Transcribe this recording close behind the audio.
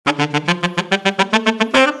My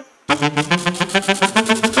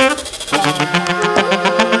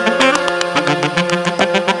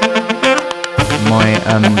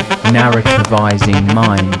narrativizing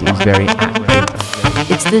mind is very active.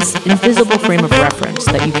 It's this invisible frame of reference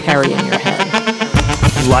that you carry in your head.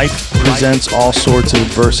 Life presents all sorts of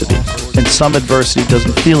adversity, and some adversity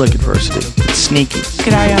doesn't feel like adversity. It's sneaky.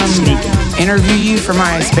 Could I interview you for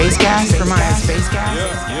my space gas?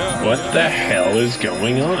 What the hell is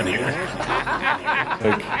going on here?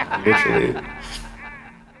 Like, literally.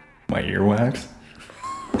 My earwax?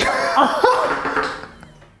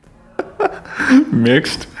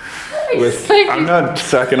 Mixed with, I'm not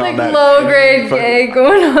sucking on that. Low grade gay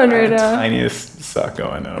going on right now. Tiniest suck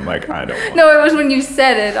going on. I'm like, I don't want. No, it was when you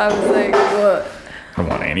said it. I was like, what? I don't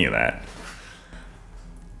want any of that.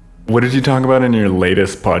 What did you talk about in your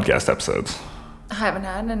latest podcast episodes? I haven't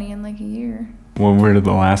had any in like a year. What were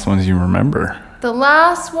the last ones you remember? The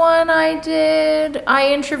last one I did,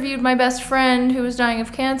 I interviewed my best friend who was dying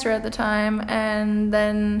of cancer at the time, and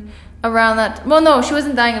then around that, well, no, she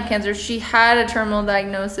wasn't dying of cancer. She had a terminal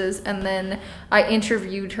diagnosis, and then I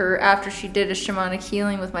interviewed her after she did a shamanic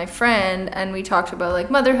healing with my friend, and we talked about like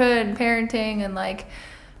motherhood and parenting and like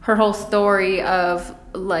her whole story of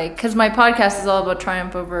like, because my podcast is all about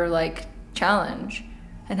triumph over like challenge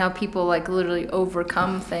and how people like literally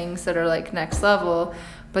overcome things that are like next level,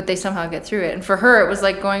 but they somehow get through it. And for her, it was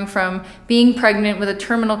like going from being pregnant with a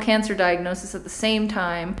terminal cancer diagnosis at the same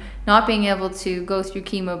time, not being able to go through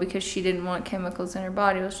chemo because she didn't want chemicals in her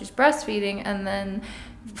body while she's breastfeeding, and then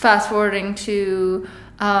fast forwarding to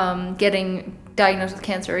getting diagnosed with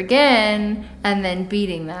cancer again, and then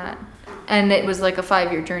beating that. And it was like a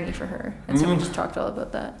 5-year journey for her. And so we just talked all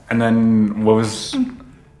about that. And then what was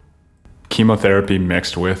chemotherapy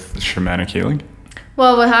mixed with shamanic healing?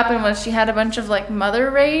 Well, what happened was she had a bunch of like mother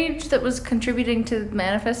rage that was contributing to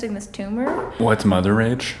manifesting this tumor. What's mother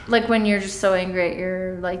rage? Like when you're just so angry at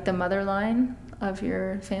your, like the mother line of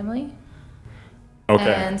your family.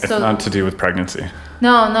 Okay, And it's so, not to do with pregnancy.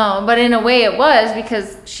 No, but in a way it was,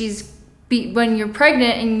 because when you're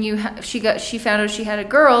pregnant and she found out she had a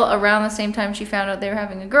girl around the same time she found out they were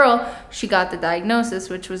having a girl, she got the diagnosis,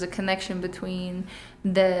 which was a connection between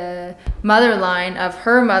the mother line of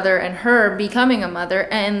her mother and her becoming a mother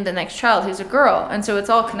and the next child who's a girl. And so it's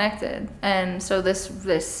all connected. And so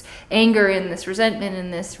this anger and this resentment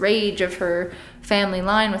and this rage of her family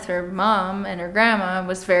line with her mom and her grandma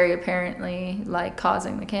was very apparently like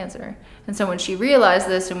causing the cancer. And so when she realized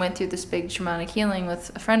this and went through this big shamanic healing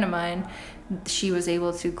with a friend of mine, she was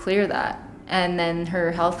able to clear that. And then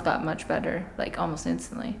her health got much better, like almost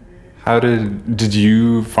instantly. How did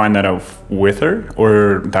you find that out with her,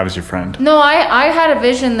 or that was your friend? No, I had a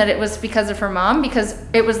vision that it was because of her mom, because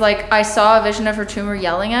it was like I saw a vision of her tumor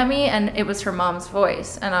yelling at me, and it was her mom's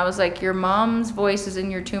voice. And I was like, your mom's voice is in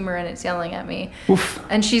your tumor and it's yelling at me. Oof.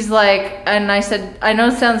 And she's like, and I said, I know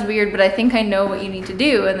it sounds weird, but I think I know what you need to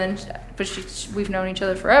do. And then, we've known each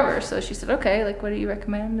other forever. So she said, okay, like what do you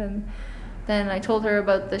recommend? And then I told her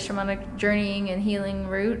about the shamanic journeying and healing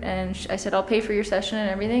route, and I said, I'll pay for your session and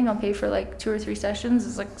everything. I'll pay for like 2 or 3 sessions.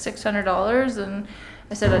 It's like $600. And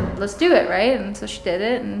I said, let's do it, right? And so she did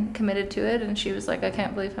it and committed to it. And she was like, I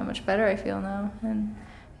can't believe how much better I feel now. And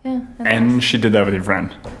yeah. And she did that with your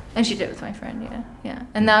friend? And she did it with my friend, yeah.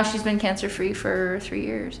 And now she's been cancer-free for 3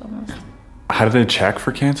 years almost. How do they check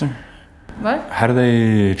for cancer? What? How do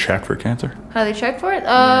they check for cancer? How do they check for it?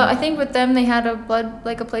 I think with them they had a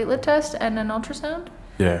platelet test and an ultrasound.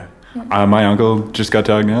 Yeah. My uncle just got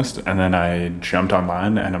diagnosed, and then I jumped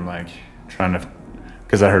online, and I'm like trying to,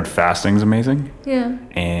 because I heard fasting's amazing. Yeah.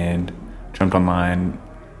 And jumped online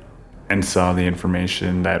and saw the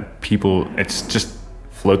information that it's just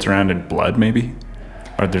floats around in blood maybe.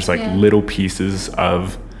 Or there's like little pieces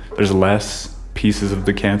there's less pieces of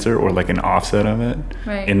the cancer, or like an offset of it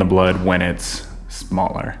in the blood when it's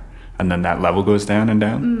smaller, and then that level goes down and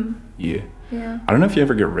down. Yeah. I don't know if you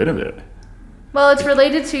ever get rid of it. Well, it's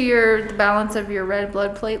related to the balance of your red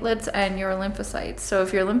blood platelets and your lymphocytes. So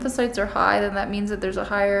if your lymphocytes are high, then that means that there's a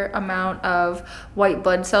higher amount of white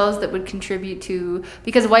blood cells that would contribute to,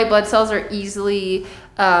 because white blood cells are easily,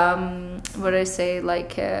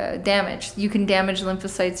 damaged. You can damage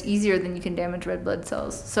lymphocytes easier than you can damage red blood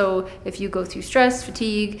cells. So if you go through stress,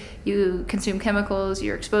 fatigue, you consume chemicals,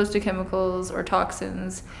 you're exposed to chemicals or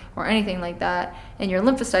toxins or anything like that, and your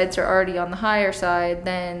lymphocytes are already on the higher side,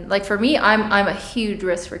 then, like for me, I'm a huge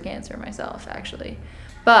risk for cancer myself, actually.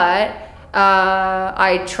 But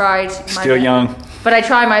I tried still young, but I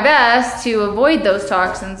try my best to avoid those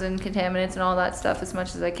toxins and contaminants and all that stuff as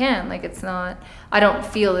much as I can. Like, it's not, I don't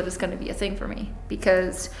feel that it's going to be a thing for me,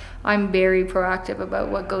 because I'm very proactive about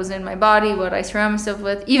what goes in my body, what I surround myself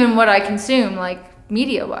with, even what I consume, like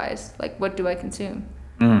media wise, like what do I consume?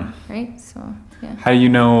 Right? So, yeah. How do you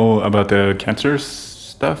know about the cancer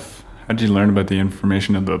stuff? How did you learn about the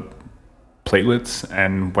information of the platelets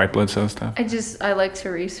and white blood cell stuff? I like to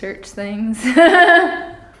research things.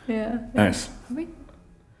 Yeah. Nice. Are we?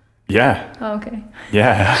 Yeah. Oh, okay.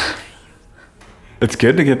 Yeah. It's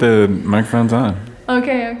good to get the microphones on.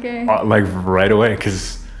 Okay. Like right away,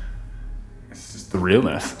 because it's just the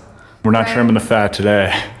realness. We're not Right. trimming the fat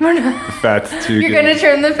today. We're not. The fat's too You're good. gonna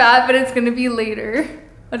trim the fat, but it's gonna be later,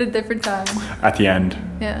 at a different time. At the end.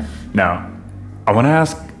 Yeah. Now, I want to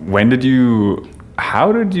ask,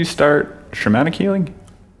 how did you start shamanic healing?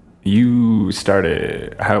 You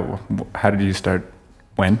started, how did you start,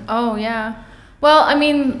 when? Oh, yeah. Well, I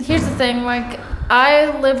mean, here's the thing. Like,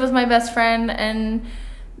 I live with my best friend, and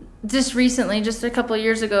just recently, just a couple of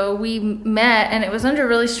years ago, we met, and it was under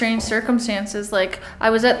really strange circumstances. Like, I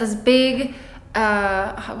was at this big,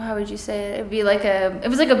 how would you say it? It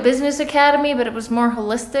was like a business academy, but it was more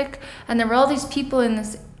holistic. And there were all these people in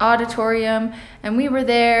this auditorium, and we were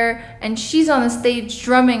there, and she's on the stage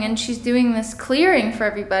drumming, and she's doing this clearing for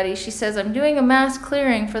everybody. She says, I'm doing a mass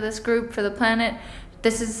clearing for this group, for the planet.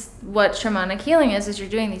 This is what shamanic healing is you're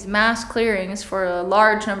doing these mass clearings for a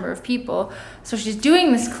large number of people. So she's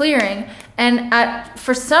doing this clearing, and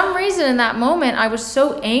for some reason in that moment, I was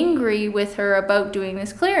so angry with her about doing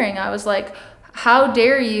this clearing. I was like, how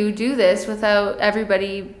dare you do this without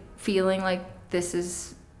everybody feeling like this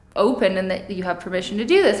is open and that you have permission to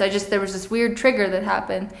do this? There was this weird trigger that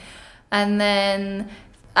happened. And then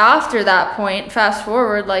after that point, fast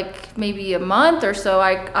forward like maybe a month or so,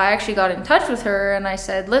 I actually got in touch with her, and I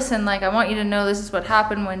said, listen, like, I want you to know this is what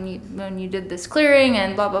happened when you did this clearing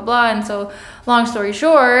and blah, blah, blah. And so long story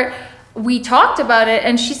short, we talked about it,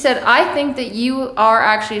 and she said, I think that you are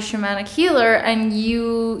actually a shamanic healer, and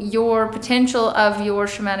your potential of your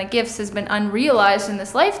shamanic gifts has been unrealized in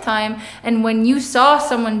this lifetime. And when you saw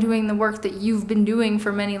someone doing the work that you've been doing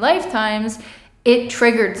for many lifetimes, it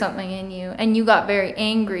triggered something in you, and you got very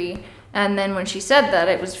angry. And then when she said that,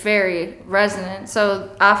 it was very resonant.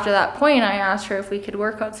 So after that point, I asked her if we could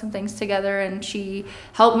work on some things together, and she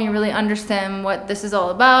helped me really understand what this is all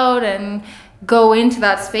about and go into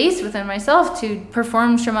that space within myself to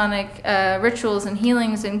perform shamanic rituals and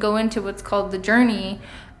healings and go into what's called the journey.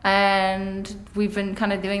 And we've been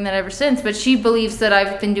kind of doing that ever since. But she believes that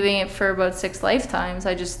I've been doing it for about 6 lifetimes.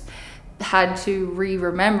 I just had to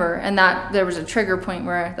remember, and that there was a trigger point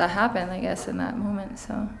where that happened, I guess, in that moment.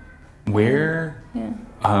 So Where yeah.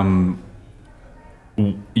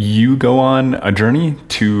 You go on a journey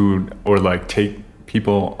or like take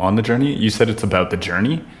people on the journey? You said it's about the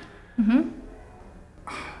journey? Mm-hmm.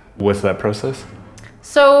 What's that process?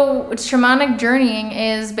 So shamanic journeying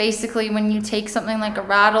is basically when you take something like a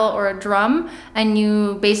rattle or a drum and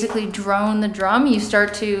you basically drone the drum. You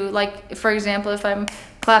start to, like, for example, if I'm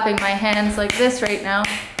clapping my hands like this right now,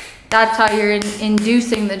 that's how you're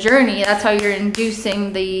inducing the journey. That's how you're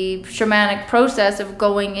inducing the shamanic process of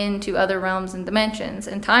going into other realms and dimensions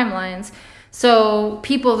and timelines. So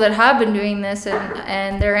people that have been doing this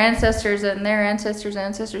and their ancestors and their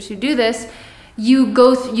ancestors who do this, you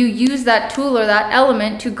use that tool or that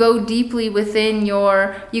element to go deeply within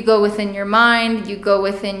you go within your mind, you go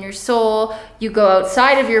within your soul, you go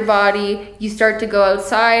outside of your body, you start to go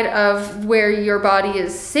outside of where your body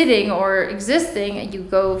is sitting or existing, and you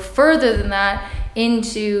go further than that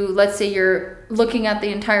into, let's say you're looking at the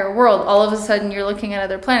entire world. All of a sudden you're looking at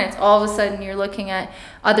other planets. All of a sudden you're looking at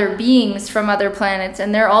other beings from other planets,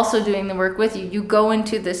 and they're also doing the work with you. You go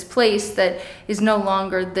into this place that is no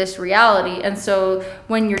longer this reality. And so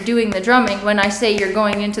when you're doing the drumming, when I say you're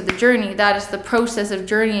going into the journey, that is the process of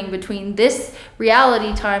journeying between this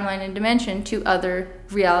reality, timeline, and dimension to other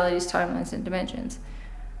realities, timelines, and dimensions.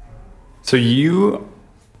 So you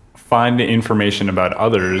find the information about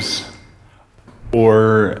others,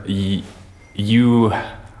 or you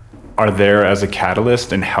are there as a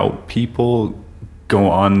catalyst and help people go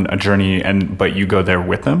on a journey, but you go there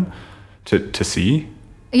with them to see?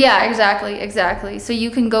 Yeah, exactly. So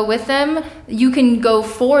you can go with them, you can go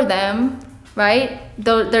for them, right?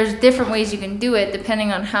 Though there's different ways you can do it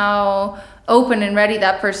depending on how open and ready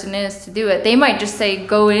that person is to do it. They might just say,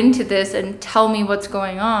 go into this and tell me what's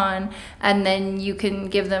going on, and then you can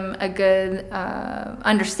give them a good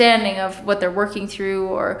understanding of what they're working through,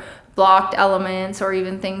 or blocked elements, or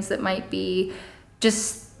even things that might be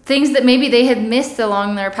just things that maybe they had missed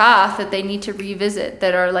along their path that they need to revisit,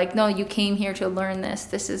 that are like, no, you came here to learn this.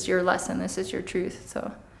 This is your lesson. This is your truth.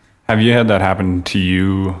 So have you had that happen to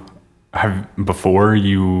you before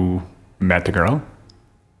you met the girl?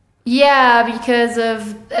 Yeah, because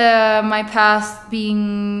of my past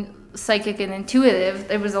being psychic and intuitive,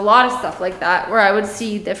 there was a lot of stuff like that where I would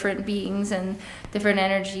see different beings and different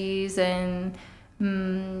energies. And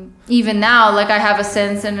even now, like, I have a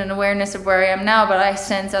sense and an awareness of where I am now, but I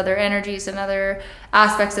sense other energies and other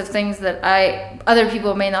aspects of things that other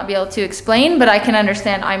people may not be able to explain, but I can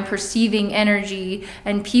understand. I'm perceiving energy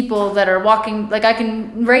and people that are walking, like, I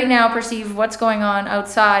can right now perceive what's going on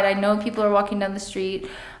outside. I know people are walking down the street.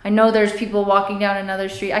 I know there's people walking down another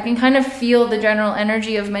street. I can kind of feel the general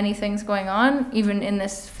energy of many things going on, even in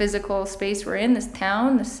this physical space we're in, this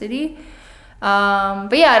town, this city.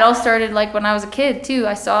 But yeah, it all started like when I was a kid too.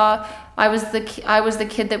 I was the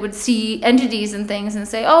kid that would see entities and things and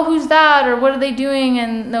say, "Oh, who's that?" or "What are they doing?"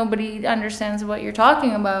 and nobody understands what you're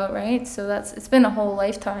talking about, right? So it's been a whole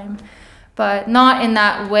lifetime. But not in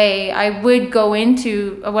that way. I would go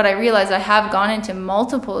into what I realized. I have gone into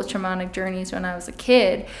multiple traumatic journeys when I was a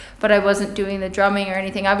kid, but I wasn't doing the drumming or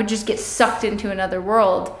anything. I would just get sucked into another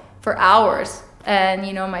world for hours. And,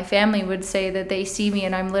 you know, my family would say that they see me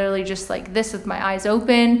and I'm literally just like this with my eyes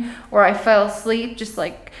open, or I fell asleep just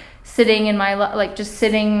like sitting just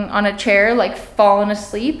sitting on a chair, like falling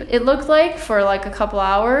asleep, it looked like, for like a couple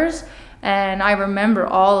hours. And I remember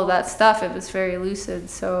all of that stuff. It was very lucid.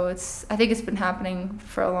 So I think it's been happening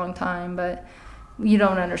for a long time, but you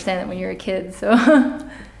don't understand it when you're a kid. So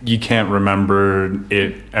You can't remember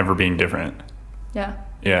it ever being different. yeah.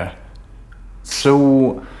 Yeah.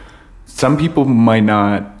 So some people might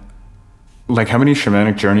not, like, how many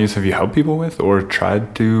shamanic journeys have you helped people with or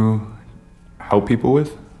tried to help people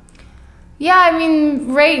with? Yeah, I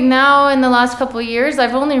mean, right now in the last couple of years,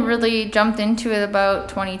 I've only really jumped into it about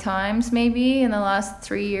 20 times maybe in the last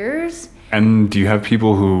 3 years. And do you have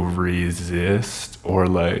people who resist, or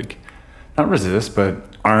like, not resist, but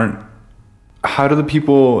aren't, how do the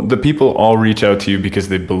people all reach out to you because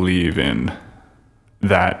they believe in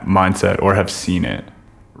that mindset or have seen it,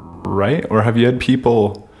 right? Or have you had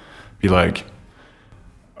people be like,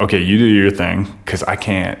 okay, you do your thing because I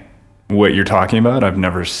can't, what you're talking about, I've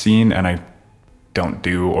never seen and I don't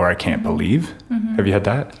do, or I can't believe. Have you had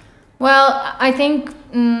that? Well, I think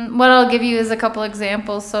what I'll give you is a couple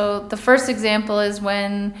examples. So the first example is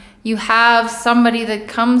when you have somebody that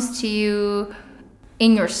comes to you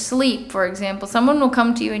in your sleep, for example. Someone will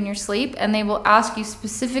come to you in your sleep and they will ask you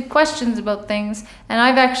specific questions about things. And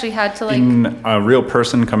I've actually had to, like, In a real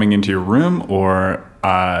person coming into your room, or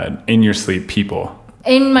in your sleep people?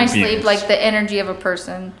 in my beings. sleep, like the energy of a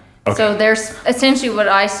person. Okay. So there's essentially, what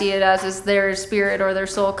I see it as is their spirit or their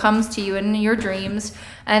soul comes to you in your dreams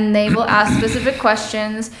and they will ask specific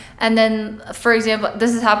questions. And then, for example,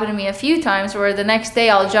 this has happened to me a few times where the next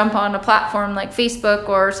day I'll jump on a platform like Facebook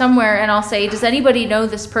or somewhere and I'll say, does anybody know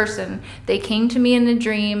this person? They came to me in a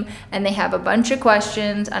dream and they have a bunch of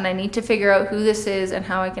questions and I need to figure out who this is and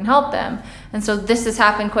how I can help them. And so this has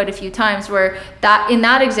happened quite a few times where that, in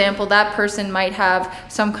that example, that person might have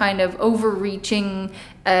some kind of overreaching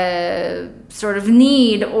sort of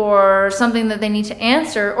need or something that they need to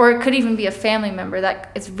answer, or it could even be a family member.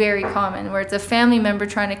 That it's very common where it's a family member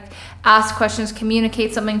trying to ask questions,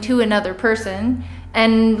 communicate something to another person.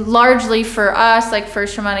 And largely for us, like for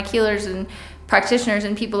shamanic healers and practitioners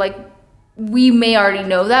and people, like, we may already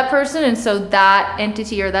know that person, and so that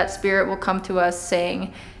entity or that spirit will come to us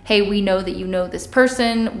saying, hey, we know that you know this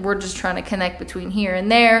person, we're just trying to connect between here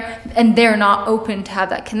and there, and they're not open to have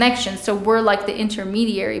that connection. So we're like the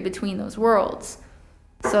intermediary between those worlds.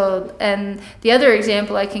 So, and the other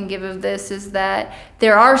example I can give of this is that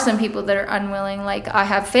there are some people that are unwilling. Like, I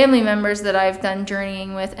have family members that I've done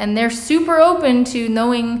journeying with, and they're super open to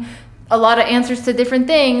knowing a lot of answers to different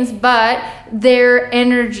things, but their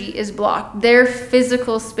energy is blocked. Their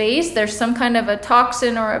physical space, there's some kind of a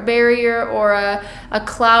toxin or a barrier or a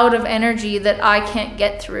cloud of energy that I can't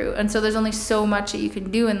get through. And so there's only so much that you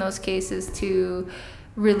can do in those cases to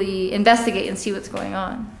really investigate and see what's going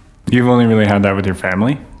on. You've only really had that with your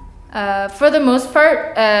family? For the most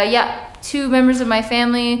part, yeah. 2 members of my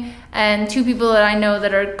family and 2 people that I know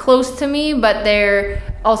that are close to me, but they're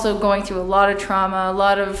also going through a lot of trauma, a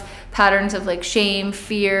lot of patterns of like shame,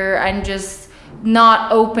 fear, and just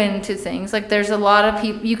not open to things. Like, there's a lot of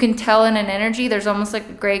people, you can tell in an energy, there's almost like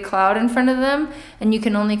a gray cloud in front of them, and you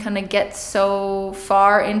can only kind of get so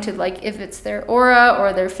far into, like, if it's their aura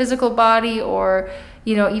or their physical body, or,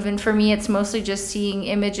 you know, even for me, it's mostly just seeing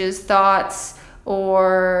images, thoughts,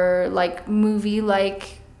 or like movie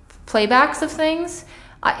like playbacks of things.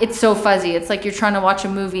 It's so fuzzy. It's like you're trying to watch a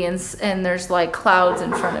movie and there's like clouds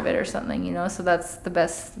in front of it or something, you know? So that's the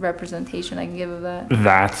best representation I can give of that.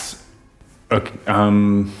 That's okay.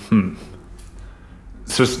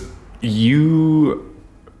 So you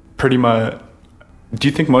pretty much, do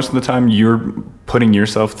you think most of the time you're putting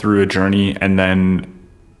yourself through a journey and then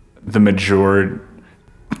the majority,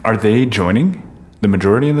 are they joining the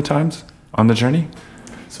majority of the times on the journey?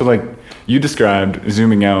 So like you described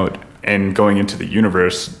zooming out and going into the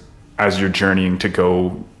universe as you're journeying to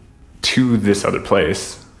go to this other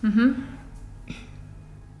place. Mm-hmm.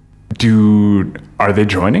 Are they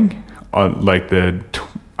joining? Like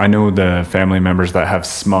I know the family members that have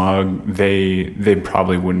smog, they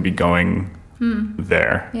probably wouldn't be going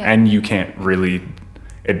there. Yeah. And you can't really,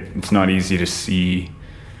 it's not easy to see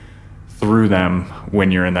through them when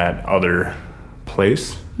you're in that other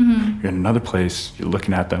place. Mm-hmm. You're in another place, you're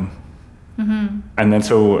looking at them. Mm-hmm. And then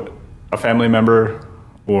so a family member,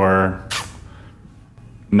 or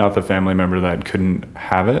not the family member that couldn't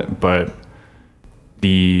have it, but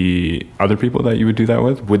the other people that you would do that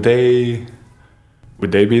with, would they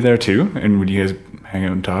be there too? And would you guys hang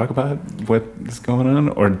out and talk about what is going on?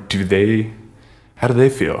 Or how do they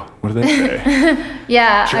feel? What do they say?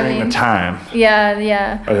 Yeah, during the time.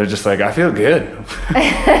 Yeah. Or they're just like, I feel good.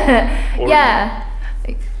 Yeah.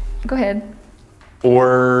 Go ahead.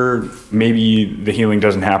 Or maybe the healing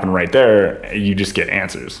doesn't happen right there. You just get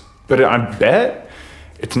answers. But I bet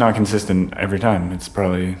it's not consistent every time. It's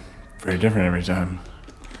probably very different every time.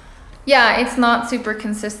 Yeah, it's not super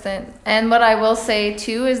consistent. And what I will say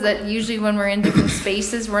too is that usually when we're in different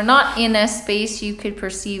spaces, we're not in a space you could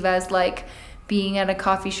perceive as like being at a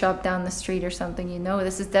coffee shop down the street or something.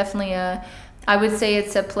 This is definitely I would say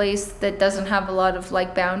it's a place that doesn't have a lot of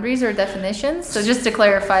like boundaries or definitions. So just to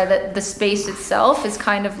clarify that the space itself is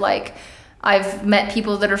kind of like, I've met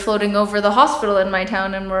people that are floating over the hospital in my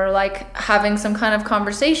town and we're like having some kind of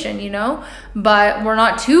conversation, but we're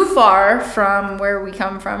not too far from where we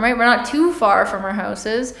come from, right? We're not too far from our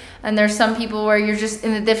houses. And there's some people where you're just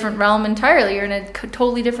in a different realm entirely. You're in a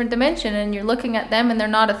totally different dimension and you're looking at them and they're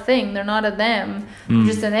not a thing. They're not a them. They're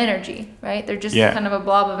just an energy, right? They're just kind of a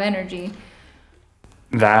blob of energy.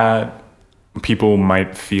 That people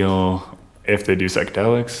might feel if they do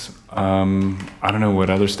psychedelics, I don't know what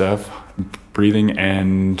other stuff, breathing,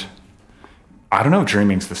 and I don't know if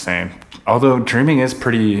dreaming's the same. Although dreaming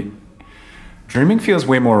feels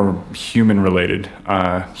way more human related,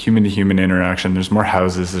 human to human interaction. There's more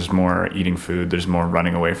houses, there's more eating food, there's more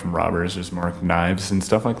running away from robbers, there's more knives and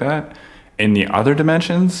stuff like that. In the other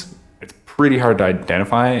dimensions, it's pretty hard to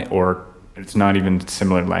identify, or it's not even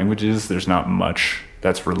similar languages. There's not much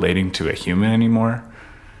that's relating to a human anymore,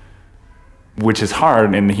 which is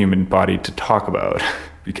hard in the human body to talk about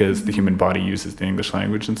because the human body uses the English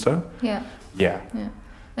language and stuff. Yeah.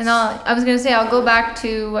 And I was going to say, I'll go back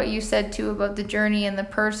to what you said too about the journey and the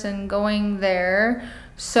person going there.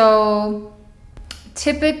 So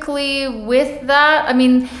typically with that,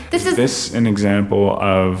 is this an example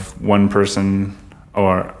of one person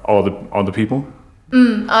or all the people?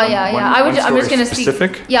 I'm just going to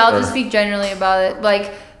speak. Yeah, I'll just speak generally about it.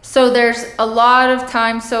 Like, so there's a lot of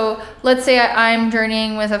time. So let's say I'm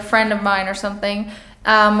journeying with a friend of mine or something.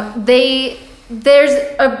 There's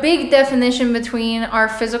a big definition between our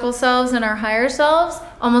physical selves and our higher selves,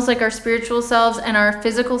 almost like our spiritual selves and our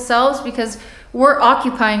physical selves, because we're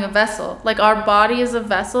occupying a vessel. Like our body is a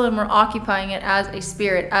vessel and we're occupying it as a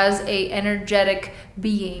spirit, as a energetic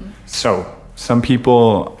being. So some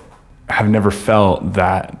people have never felt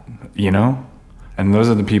that, and those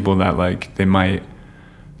are the people that like,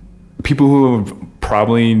 people who have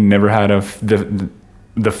probably never had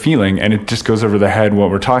the feeling, and it just goes over the head what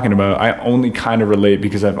we're talking about. I only kind of relate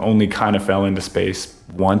because I've only kind of fell into space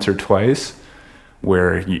once or twice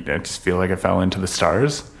where I just feel like I fell into the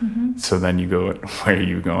stars. Mm-hmm. So then you go, where are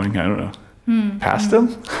you going? I don't know. Past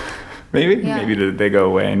them? Maybe? Yeah. Maybe they go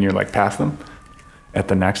away and you're like past them at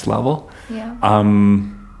the next level.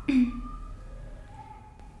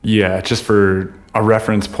 Yeah. Just for a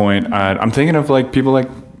reference point, I'm thinking of like people like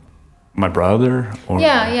my brother or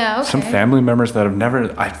some family members that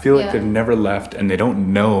I feel like they've never left and they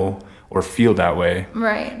don't know or feel that way.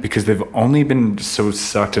 Right. Because they've only been so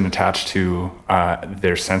sucked and attached to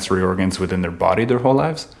their sensory organs within their body their whole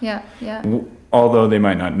lives. Yeah. Although they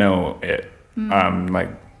might not know it.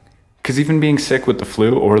 Because even being sick with the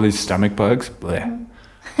flu or these stomach bugs, and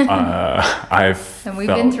we've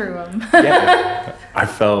been through them. I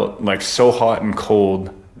felt like so hot and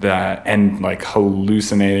cold and like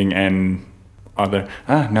hallucinating and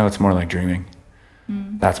no, it's more like dreaming.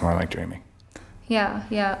 That's more like dreaming.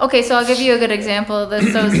 Yeah. Okay, so I'll give you a good example of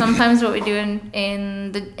this. So sometimes what we do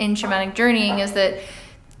in shamanic journeying is that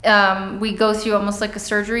we go through almost like a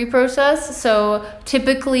surgery process. So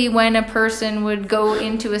typically when a person would go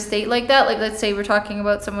into a state like that, like let's say we're talking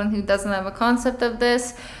about someone who doesn't have a concept of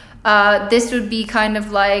this, This would be kind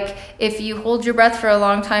of like if you hold your breath for a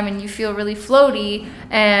long time and you feel really floaty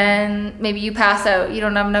and maybe you pass out, you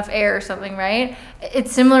don't have enough air or something, right?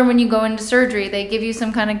 It's similar when you go into surgery. They give you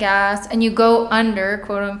some kind of gas and you go under,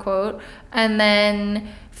 quote unquote, and then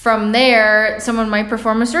from there, someone might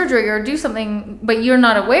perform a surgery or do something, but you're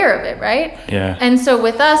not aware of it, right? Yeah. And so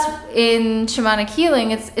with us in shamanic healing,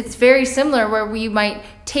 it's very similar where we might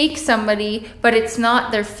take somebody, but it's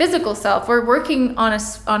not their physical self. We're working on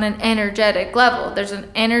an energetic level. There's an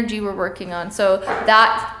energy we're working on. So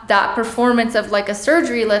that performance of like a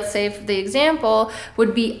surgery, let's say for the example,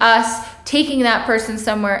 would be us taking that person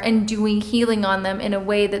somewhere and doing healing on them in a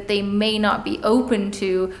way that they may not be open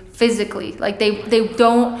to physically. Like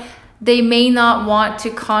they may not want to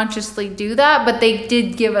consciously do that, but they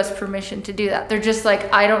did give us permission to do that. They're just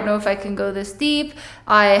like, I don't know if I can go this deep.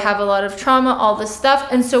 I have a lot of trauma, all this stuff.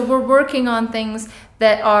 And so we're working on things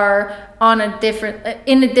that are on a different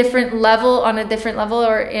level, or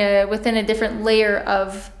within a different layer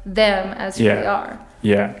of them as who they are.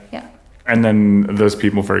 Yeah. Yeah. And then those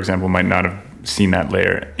people, for example, might not have seen that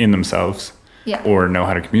layer in themselves. Yeah. Or know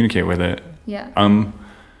how to communicate with it. Yeah.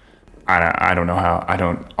 I don't know how. I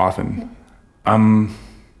don't often.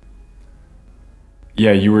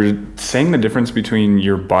 Yeah, you were saying the difference between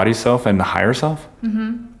your body self and the higher self.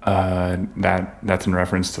 Mm-hmm. That's in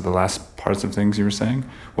reference to the last parts of things you were saying.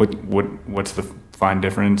 What's the fine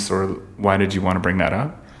difference, or why did you want to bring that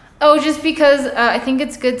up? Oh, just because I think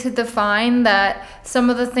it's good to define that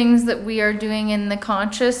some of the things that we are doing in the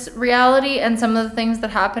conscious reality and some of the things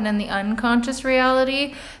that happen in the unconscious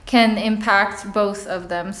reality can impact both of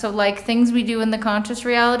them. So like things we do in the conscious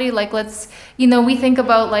reality, like we think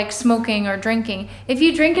about like smoking or drinking. If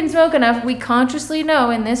you drink and smoke enough, we consciously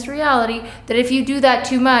know in this reality that if you do that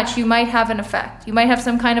too much, you might have an effect. You might have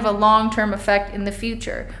some kind of a long-term effect in the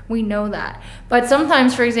future. We know that. But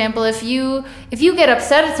sometimes, for example, if you get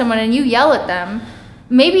upset at someone and you yell at them,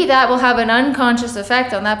 maybe that will have an unconscious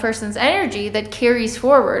effect on that person's energy that carries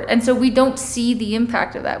forward. And so we don't see the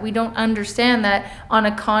impact of that. We don't understand that on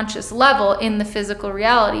a conscious level in the physical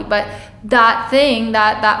reality. But that thing,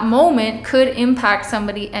 that moment could impact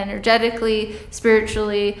somebody energetically,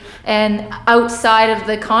 spiritually, and outside of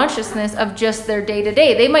the consciousness of just their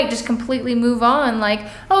day-to-day. They might just completely move on like,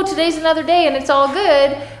 oh, today's another day and it's all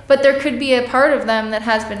good. But there could be a part of them that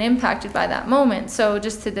has been impacted by that moment. So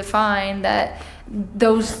just to define that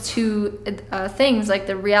those two things, like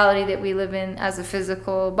the reality that we live in as a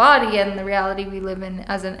physical body and the reality we live in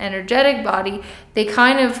as an energetic body,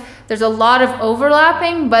 there's a lot of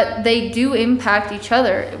overlapping, but they do impact each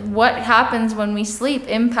other. What happens when we sleep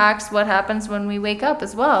impacts what happens when we wake up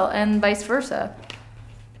as well, and vice versa.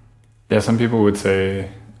 Yeah, some people would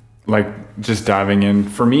say, like, just diving in.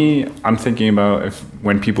 For me, I'm thinking about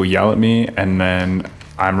when people yell at me and then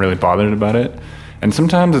I'm really bothered about it. And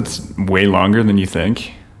sometimes it's way longer than you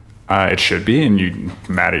think it should be, and you're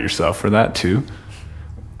mad at yourself for that too.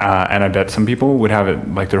 And I bet some people would have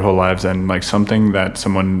it like their whole lives, and like something that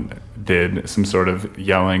someone did, some sort of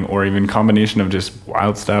yelling or even combination of just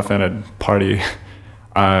wild stuff at a party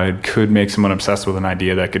could make someone obsessed with an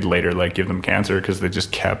idea that could later like give them cancer because they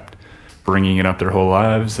just kept bringing it up their whole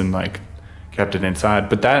lives and like kept it inside.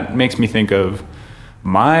 But that makes me think of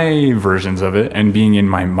my versions of it and being in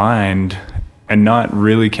my mind and not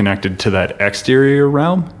really connected to that exterior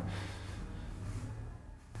realm.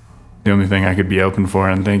 The only thing I could be open for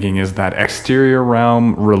and thinking is that exterior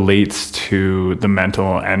realm relates to the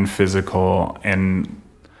mental and physical, and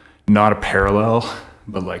not a parallel,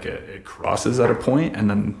 but like it crosses at a point, and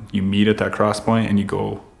then you meet at that cross point and you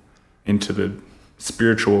go into the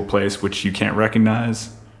spiritual place, which you can't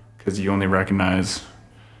recognize because you only recognize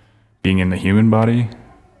being in the human body.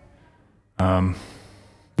 Know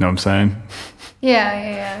what I'm saying?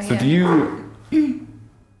 Yeah. So do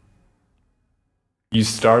you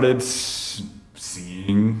started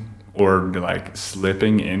seeing or like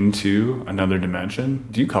slipping into another dimension?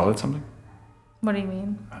 Do you call it something? What do you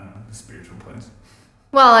mean? I don't know, the spiritual place.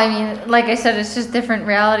 Well, I mean, like I said, it's just different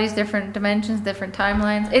realities, different dimensions, different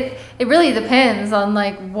timelines. It really depends on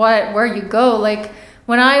like where you go. Like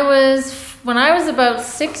when I was about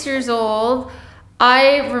 6 years old,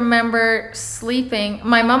 I remember sleeping.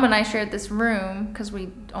 My mom and I shared this room because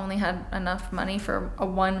we only had enough money for a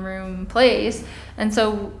one-room place. And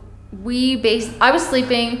so I was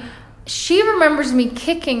sleeping. She remembers me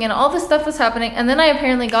kicking and all this stuff was happening. And then I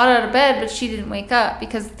apparently got out of bed, but she didn't wake up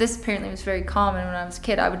because this apparently was very common when I was a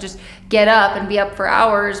kid. I would just get up and be up for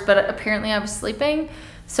hours, but apparently I was sleeping.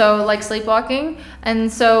 So like sleepwalking. And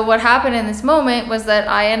so what happened in this moment was that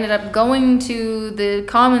I ended up going to the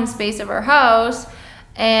common space of our house,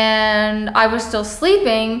 and I was still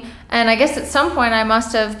sleeping. And I guess at some point I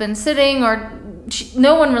must have been sitting, or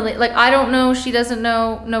no one really, like, I don't know, she doesn't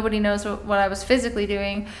know, nobody knows what I was physically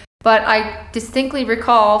doing. But I distinctly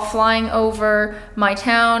recall flying over my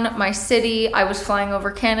town, my city. I was flying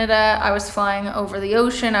over Canada. I was flying over the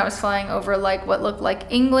ocean. I was flying over like what looked like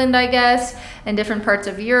England, I guess, and different parts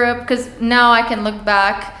of Europe. Because now I can look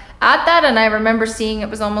back at that, and I remember seeing it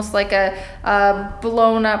was almost like a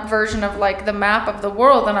blown up version of like the map of the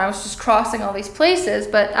world, and I was just crossing all these places.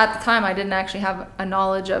 But at the time I didn't actually have a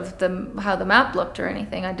knowledge of how the map looked or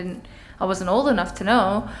anything. I wasn't old enough to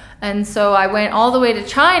know. And so I went all the way to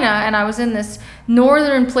China, and I was in this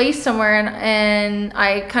northern place somewhere, and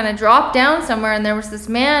I kind of dropped down somewhere, and there was this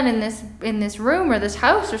man in this room or this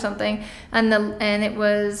house or something, and it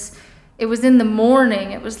was in the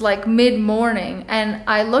morning. It was like mid-morning, and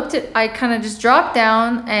I kind of just dropped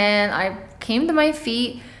down, and I came to my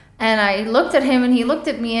feet, and I looked at him, and he looked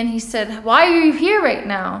at me, and he said, "Why are you here right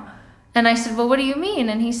now?" And I said, "Well, what do you mean?"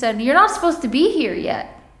 And he said, "You're not supposed to be here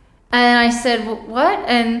yet." And I said, "What?"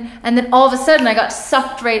 And then all of a sudden I got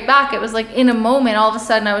sucked right back. It was like in a moment, all of a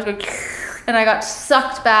sudden I was going, and I got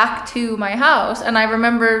sucked back to my house. And I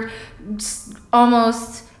remember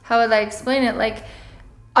almost, how would I explain it? Like,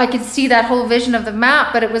 I could see that whole vision of the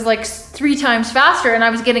map, but it was like 3 times faster, and I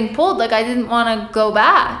was getting pulled. Like, I didn't want to go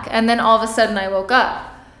back. And then all of a sudden I woke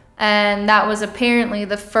up. And that was apparently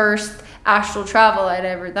the first astral travel I'd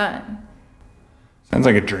ever done. Sounds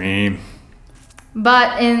like a dream.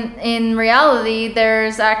 But in reality,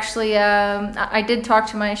 there's actually, I did talk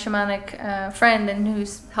to my shamanic friend, and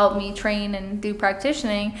who's helped me train and do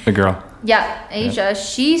practicing. The girl. Yeah, Asia. Yeah.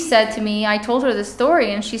 She said to me, I told her this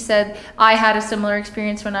story, and she said, I had a similar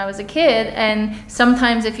experience when I was a kid. And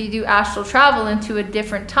sometimes if you do astral travel into a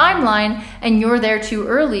different timeline and you're there too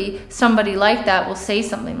early, somebody like that will say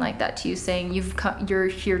something like that to you, saying you're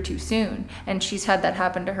here too soon. And she's had that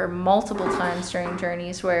happen to her multiple times during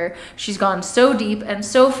journeys where she's gone so deep and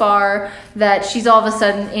so far that she's all of a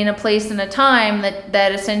sudden in a place and a time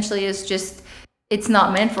that essentially is just, it's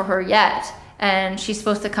not meant for her yet. And she's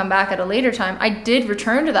supposed to come back at a later time. I did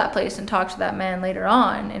return to that place and talk to that man later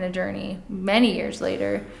on in a journey many years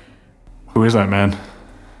later. Who is that man?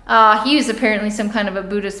 He was apparently some kind of a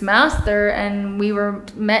Buddhist master, and we were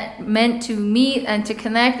meant to meet and to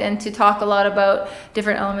connect and to talk a lot about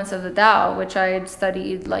different elements of the Tao, which I had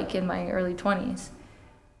studied like in my early 20s.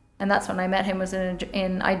 And that's when I met him, was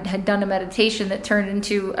I had done a meditation that turned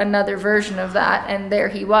into another version of that, and there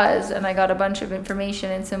he was, and I got a bunch of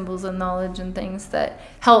information and symbols and knowledge and things that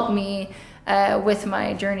helped me with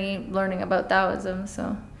my journey learning about Taoism.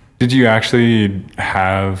 So, did you actually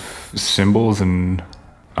have symbols and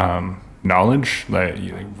knowledge that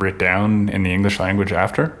you writ down in the English language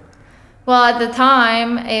after? Well, at the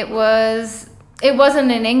time, it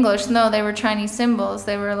wasn't in English. No, they were Chinese symbols.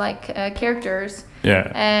 They were like characters.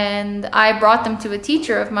 Yeah. And I brought them to a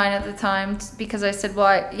teacher of mine at the time because I said, well,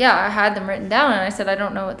 I had them written down. And I said, I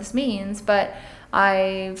don't know what this means. But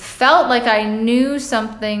I felt like I knew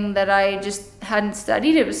something that I just hadn't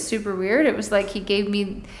studied. It was super weird. It was like he gave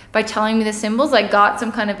me, by telling me the symbols, I got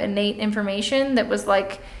some kind of innate information that was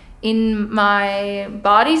like in my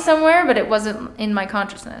body somewhere, but it wasn't in my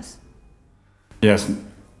consciousness. Yes.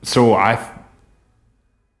 So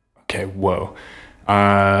okay, whoa.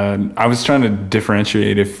 I was trying to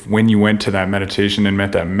differentiate if when you went to that meditation and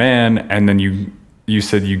met that man, and then you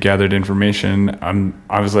said you gathered information,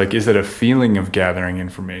 I was like, is it a feeling of gathering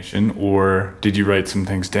information, or did you write some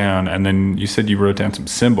things down? And then you said you wrote down some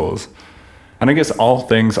symbols. And I guess all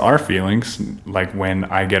things are feelings. Like when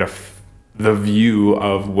I get the view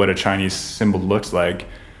of what a Chinese symbol looks like,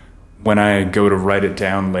 when I go to write it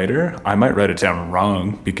down later, I might write it down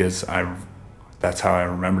wrong because that's how I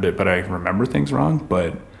remembered it, but I remember things wrong.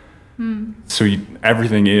 But so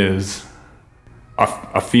everything is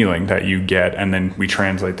a feeling that you get, and then we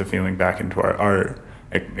translate the feeling back into our art.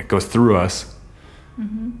 It goes through us.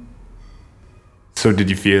 Mm-hmm. So did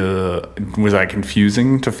you feel, was that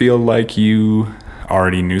confusing to feel like you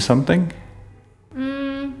already knew something?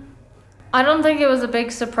 I don't think it was a big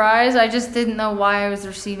surprise. I just didn't know why I was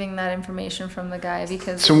receiving that information from the guy,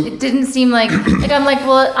 because it didn't seem like I'm like,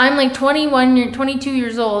 well, I'm like 22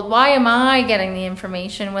 years old. Why am I getting the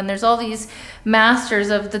information when there's all these masters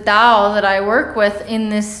of the Tao that I work with in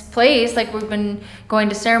this place? Like, we've been going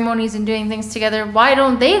to ceremonies and doing things together. Why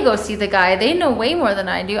don't they go see the guy? They know way more than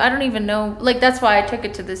I do. I don't even know. Like, that's why I took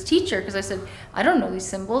it to this teacher, because I said, I don't know these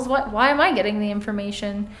symbols. Why am I getting the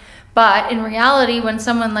information? But in reality, when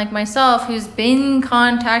someone like myself, who's been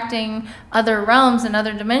contacting other realms and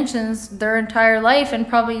other dimensions their entire life, and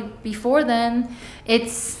probably before then,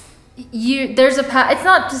 there's a path. It's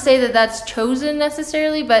not to say that that's chosen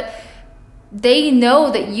necessarily, but they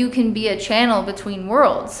know that you can be a channel between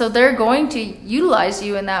worlds. So they're going to utilize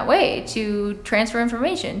you in that way to transfer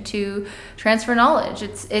information, to transfer knowledge.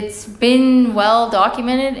 It's been well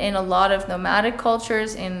documented in a lot of nomadic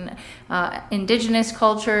cultures, in indigenous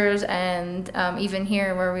cultures, and even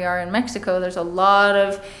here where we are in Mexico, there's a lot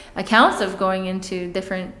of accounts of going into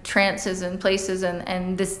different trances and places,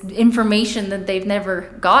 and this information that they've never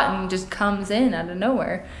gotten just comes in out of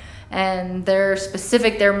nowhere. And their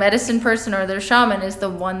medicine person or their shaman is the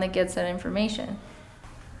one that gets that information.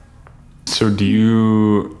 So do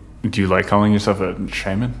you like calling yourself a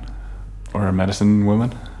shaman or a medicine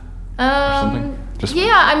woman or something?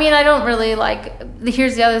 Yeah, I mean, I don't really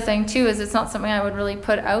here's the other thing too, is it's not something I would really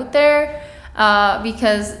put out there,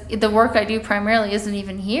 because the work I do primarily isn't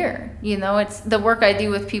even here. It's the work I do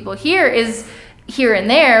with people here is here and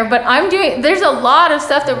there, but there's a lot of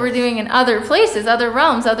stuff that we're doing in other places, other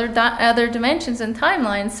realms, other dimensions and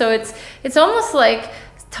timelines. So it's almost like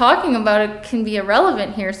talking about it can be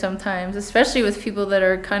irrelevant here sometimes, especially with people that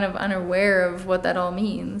are kind of unaware of what that all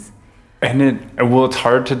means. And it's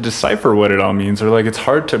hard to decipher what it all means, or it's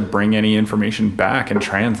hard to bring any information back and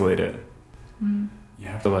translate it. You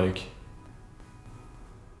have to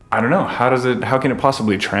I don't know, how can it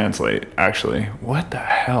possibly translate, actually? What the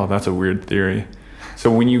hell? That's a weird theory. So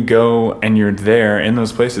when you go and you're there in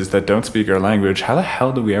those places that don't speak our language, how the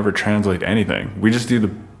hell do we ever translate anything? We just do the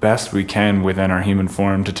best we can within our human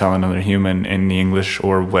form to tell another human in the English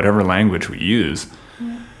or whatever language we use.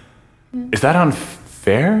 Is that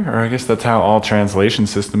unfair? Or I guess that's how all translation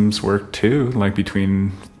systems work too.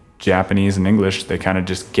 Between Japanese and English, they kind of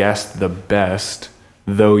just guess the best,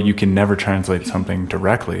 though you can never translate something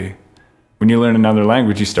directly. When you learn another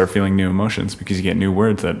language, you start feeling new emotions because you get new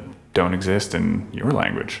words that don't exist in your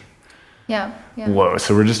language. Yeah. Whoa,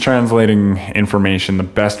 so we're just translating information the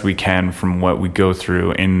best we can from what we go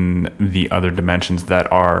through in the other dimensions that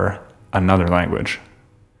are another language.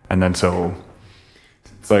 And then so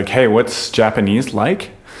it's hey, what's Japanese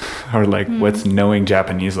like? Or what's knowing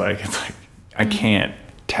Japanese like? It's I can't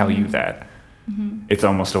tell you that. It's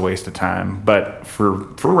almost a waste of time. But for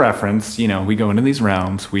reference, we go into these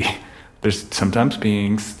realms, there's sometimes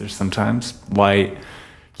beings, there's sometimes light.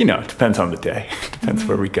 It depends on the day. It depends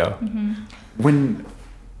where we go.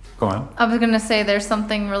 Go on. I was going to say there's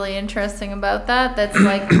something really interesting about that. That's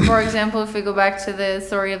for example, if we go back to the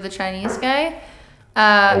story of the Chinese guy.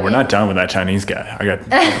 We're not done with that Chinese guy. I got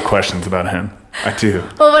questions about him. I do.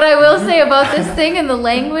 Well, what I will say about this thing and the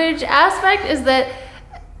language aspect is that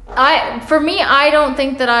I don't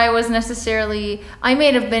think that I was necessarily, I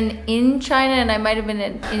may have been in China and I might have been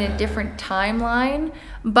in a different timeline,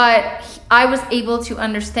 but I was able to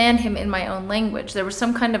understand him in my own language. There was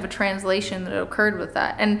some kind of a translation that occurred with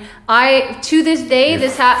that. And to this day,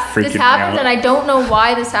 this happens, and I don't know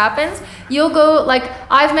why this happens. You'll go,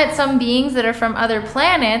 I've met some beings that are from other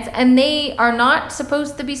planets, and they are not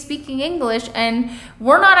supposed to be speaking English, and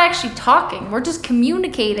we're not actually talking. We're just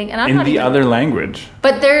communicating. And I'm not in the other language.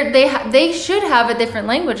 But they should have a different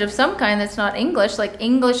language of some kind that's not English.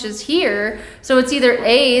 English is here, so it's either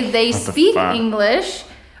A, they speak English,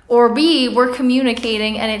 or B, we're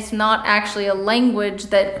communicating and it's not actually a language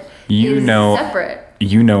that is separate.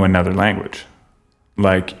 You know another language.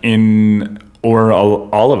 All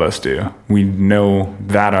of us do. We know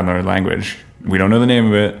that other language. We don't know the name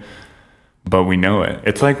of it, but we know it.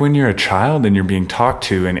 It's like when you're a child and you're being talked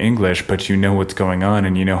to in English, but you know what's going on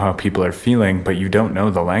and you know how people are feeling, but you don't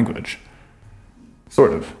know the language.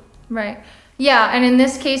 Sort of. Right. Yeah, and in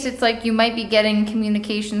this case, it's you might be getting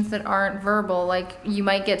communications that aren't verbal. You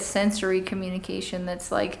might get sensory communication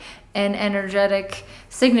that's an energetic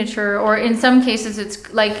signature, or in some cases, it's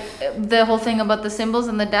the whole thing about the symbols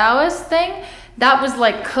and the Taoist thing. That was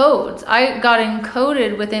codes. I got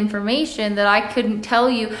encoded with information that I couldn't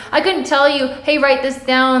tell you. I couldn't tell you, hey, write this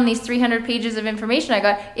down, these 300 pages of information I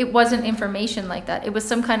got. It wasn't information like that. It was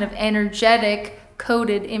some kind of energetic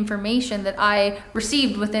coded information that I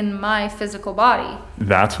received within my physical body.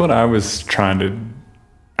 That's what I was trying to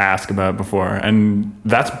ask about before, and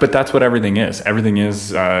that's what everything is. Everything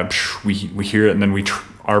is we hear it, and then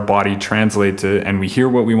our body translates it, and we hear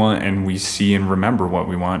what we want, and we see and remember what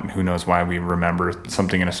we want. Who knows why we remember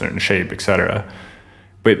something in a certain shape, etc.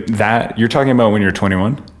 But that you're talking about when you're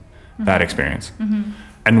 21, that experience,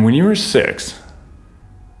 and when you were 6.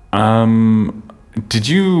 Did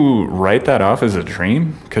you write that off as a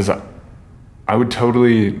dream? Because I would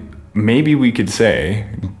totally, maybe we could say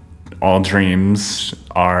all dreams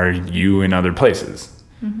are you in other places.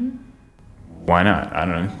 Why not? I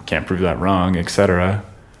don't know. Can't prove that wrong, etc.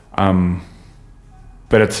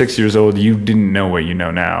 But at 6 years old, you didn't know what you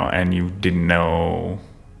know now, and you didn't know,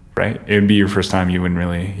 right? It would be your first time. You wouldn't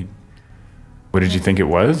really. What did you think it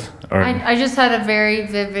was? Or I just had a very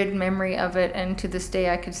vivid memory of it, and to this day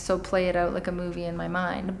I could still play it out like a movie in my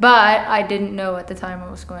mind. But I didn't know at the time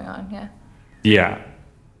what was going on. Yeah. yeah,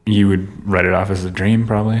 you would write it off as a dream,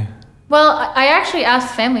 probably. Well, I actually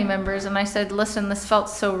asked family members, and I said, "Listen, this felt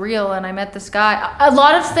so real," and I met this guy. A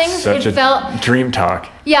lot of things Such it felt. dream talk.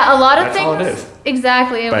 Yeah, a lot of That's things. all it is.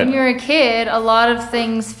 Exactly. And But- when you're a kid, a lot of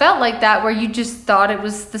things felt like that, where you just thought it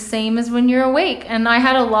was the same as when you're awake. And I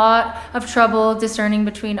had a lot of trouble discerning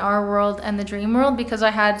between our world and the dream world because I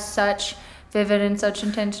had such vivid and such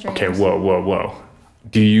intense dreams. Okay, whoa.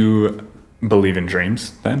 Do you believe in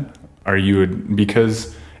dreams then?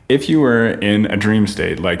 Because if you were in a dream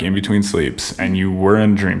state, like in between sleeps, and you were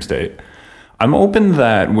in a dream state, I'm open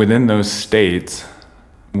that within those states,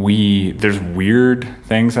 there's weird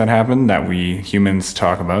things that happen that we humans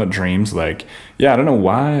talk about, dreams, like, yeah, I don't know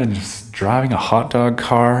why, I'm just driving a hot dog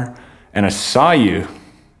car and I saw you,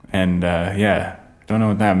 and don't know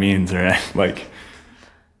what that means, or like,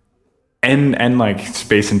 and like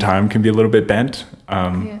space and time can be a little bit bent.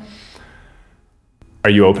 Yeah. Are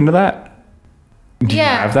you open to that? Do you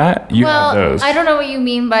have that? You have those. I don't know what you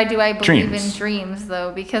mean by do I believe Dreams. in dreams,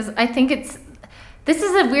 though, because I think this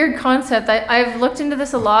is a weird concept. I've looked into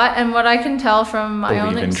this a lot, and what I can tell from my own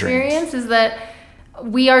Believe in experience is that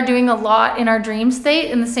we are doing a lot in our dream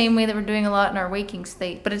state in the same way that we're doing a lot in our waking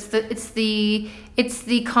state. But it's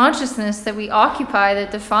the consciousness that we occupy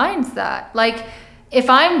that defines that. Like, if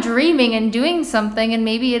I'm dreaming and doing something, and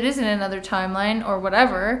maybe it is in another timeline or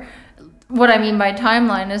whatever. What I mean by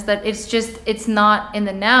timeline is that it's not in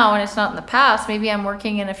the now and it's not in the past. Maybe I'm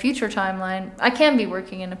working in a future timeline. I can be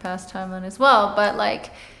working in a past timeline as well. But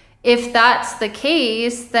like, if that's the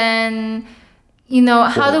case, then, we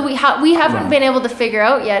haven't been able to figure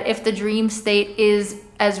out yet if the dream state is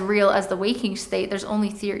as real as the waking state. There's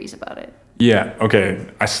only theories about it. Yeah. Okay.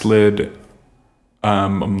 I slid.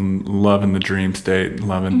 I'm loving the dream state.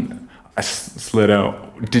 I slid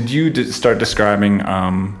out. Did you start describing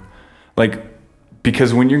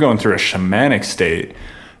because when you're going through a shamanic state,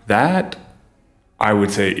 that I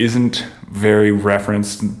would say isn't very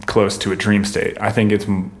referenced close to a dream state. I think it's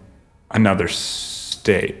another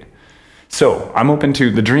state. So I'm open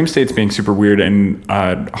to the dream states being super weird, and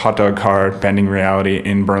hot dog car bending reality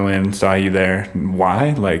in Berlin, saw you there.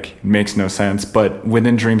 Why? Like, it makes no sense. But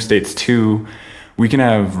within dream states too, we can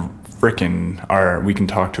have we can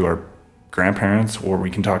talk to our grandparents, or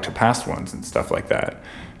we can talk to past ones and stuff like that.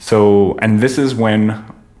 So, and this is when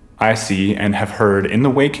I see and have heard in the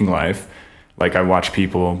waking life, like I watch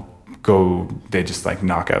people they just like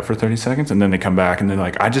knock out for 30 seconds and then they come back and they're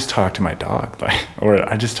like, I just talked to my dog,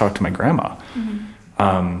 or I just talked to my grandma.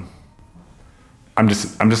 Mm-hmm.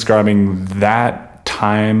 I'm describing that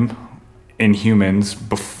time in humans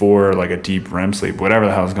before like a deep REM sleep, whatever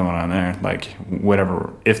the hell's going on there, like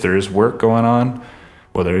whatever, if there is work going on,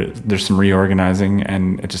 whether there's some reorganizing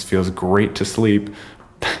and it just feels great to sleep.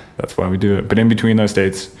 That's why we do it. But in between those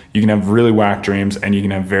states, you can have really whack dreams, and you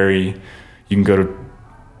can go to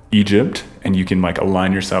Egypt and you can like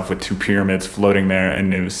align yourself with two pyramids floating there,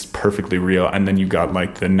 and it was perfectly real. And then you got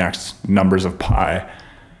like the next numbers of pi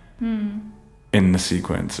in the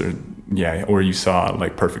sequence, or you saw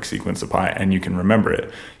like perfect sequence of pi and you can remember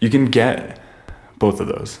it. You can get both of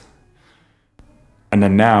those. And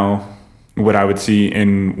then now, what I would see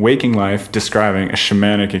in waking life describing a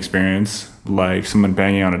shamanic experience, like someone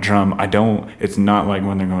banging on a drum, it's not like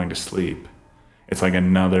when they're going to sleep. It's like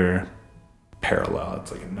another parallel.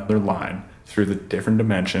 It's like another line through the different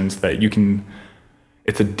dimensions that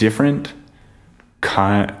it's a different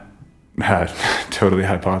kind, totally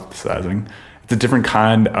hypothesizing. It's a different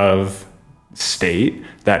kind of state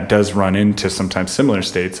that does run into sometimes similar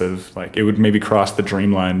states of like, it would maybe cross the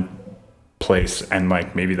dreamline place, and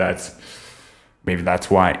like maybe that's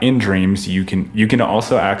why in dreams you can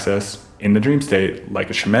also access in the dream state like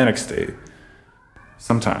a shamanic state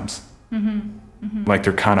sometimes. Like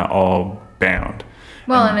they're kind of all bound.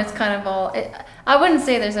 Well, and it's kind of all. I wouldn't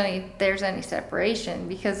say there's any separation,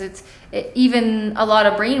 because even a lot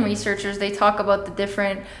of brain researchers, they talk about the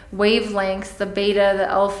different wavelengths, the beta, the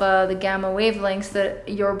alpha, the gamma wavelengths that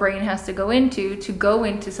your brain has to go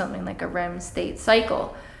into something like a REM state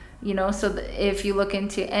cycle. So if you look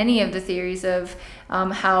into any of the theories of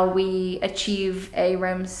how we achieve a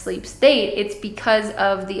REM sleep state, it's because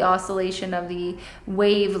of the oscillation of the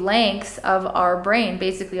wavelengths of our brain,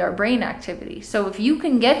 basically our brain activity. So if you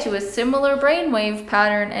can get to a similar brainwave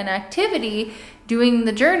pattern and activity doing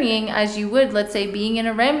the journeying as you would, let's say, being in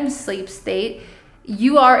a REM sleep state,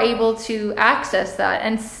 you are able to access that.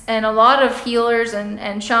 And a lot of healers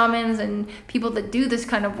and shamans and people that do this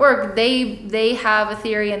kind of work, they have a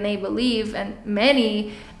theory and they believe, and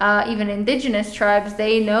many even indigenous tribes,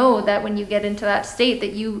 they know that when you get into that state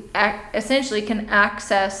that you essentially can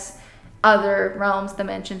access other realms,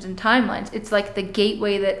 dimensions, and timelines. It's like the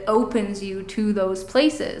gateway that opens you to those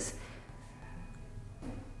places.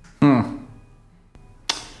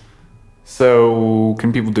 So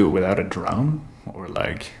can people do it without a drum, or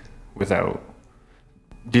like without?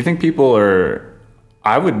 Do you think people are?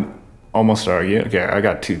 I would almost argue. Okay, I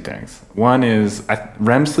got two things. One is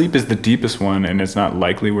REM sleep is the deepest one, and it's not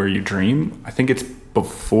likely where you dream. I think it's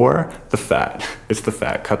before the fat. It's the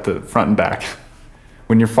fat. Cut the front and back.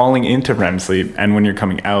 When you're falling into REM sleep and when you're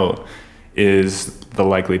coming out is the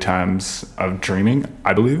likely times of dreaming,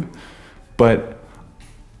 I believe. But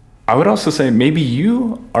I would also say maybe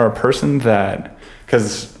you are a person that,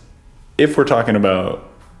 because if we're talking about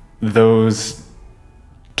those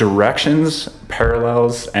directions,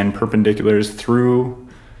 parallels, and perpendiculars through,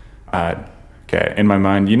 okay, in my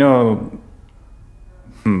mind,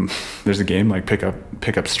 there's a game like pick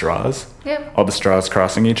up straws. Yep. All the straws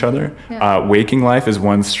crossing each other. Yep. Waking life is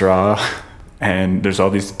one straw, and there's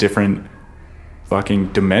all these different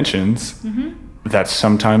fucking dimensions that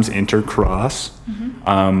sometimes intercross.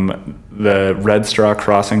 The red straw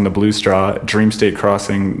crossing the blue straw, dream state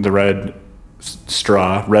crossing the red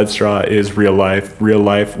straw. Red straw is real life. Real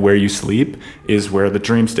life, where you sleep, is where the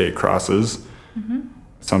dream state crosses.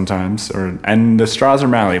 Sometimes, and the straws are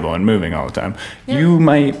malleable and moving all the time. Yeah. You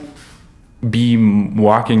might be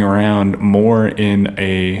walking around more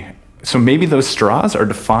in so maybe those straws are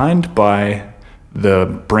defined by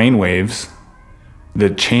the brain waves,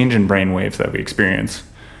 the change in brain waves that we experience.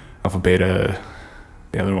 Alpha, beta,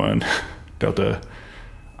 the other one, delta.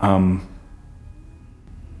 And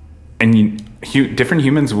different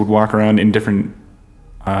humans would walk around in different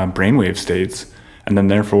brainwave states, and then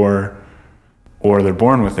therefore, or they're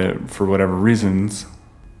born with it for whatever reasons.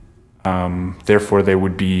 Therefore, they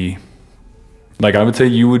would be, like, I would say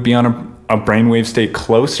you would be on a brainwave state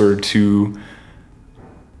closer to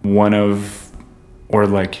one of, or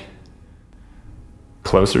like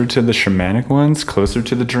closer to the shamanic ones, closer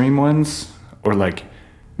to the dream ones, or like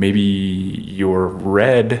maybe your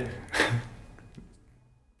red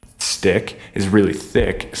stick is really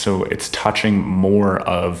thick, so it's touching more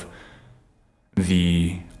of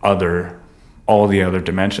all the other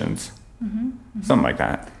dimensions. Something like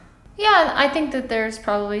that. Yeah, I think that there's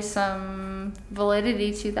probably some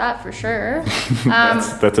validity to that for sure.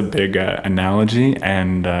 That's a big analogy,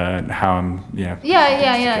 and how I'm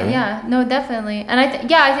Yeah. No, definitely. And I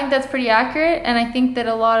think that's pretty accurate. And I think that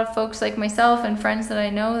a lot of folks like myself and friends that I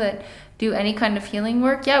know that do any kind of healing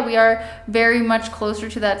work, we are very much closer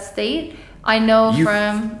to that state. I know you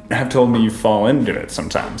from... have told me you fall into it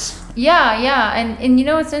sometimes. Yeah. And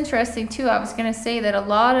it's interesting too. I was going to say that a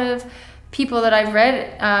lot of people that I've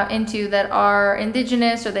read into that are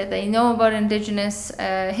indigenous, or that they know about indigenous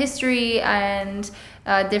history and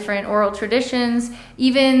different oral traditions,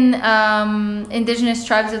 even indigenous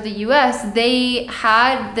tribes of the US, they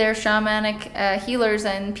had their shamanic healers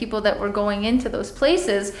and people that were going into those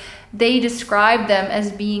places. They described them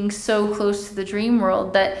as being so close to the dream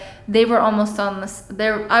world that they were almost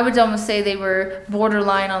I would almost say they were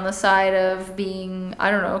borderline on the side of being,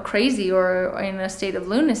 I don't know, crazy or in a state of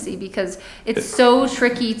lunacy, because it's so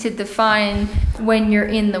tricky to define when you're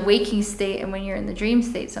in the waking state and when you're in the dream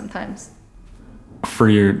state sometimes. For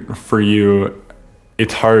you,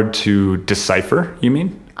 it's hard to decipher, you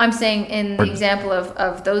mean? I'm saying in the example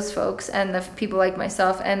of those folks and the people like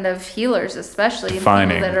myself and of healers especially,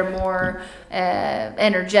 Defining. people that are more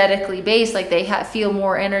energetically based, like they feel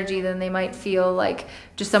more energy than they might feel like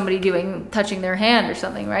just somebody touching their hand or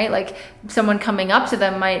something, right? Like someone coming up to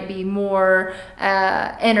them might be more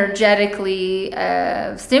energetically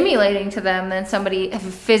stimulating to them than somebody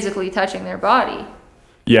physically touching their body.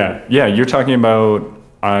 Yeah, you're talking about,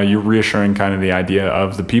 you're reassuring kind of the idea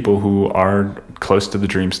of the people who are close to the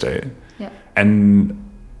dream state. Yeah. And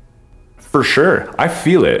for sure, I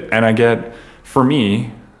feel it. And I get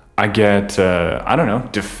I don't know,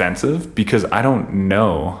 defensive, because I don't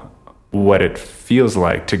know what it feels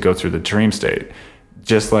like to go through the dream state.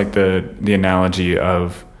 Just like the analogy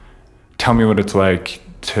of, tell me what it's like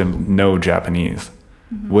to know Japanese.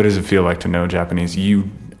 What does it feel like to know Japanese?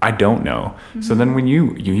 I don't know. So then when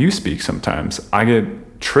you speak sometimes, I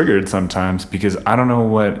get triggered sometimes because I don't know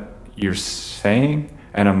what you're saying,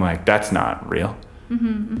 and I'm like, that's not real.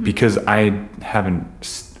 Because I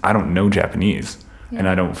don't know Japanese, and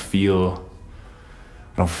I don't feel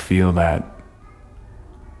that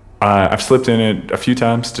I've slipped in it a few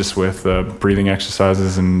times just with breathing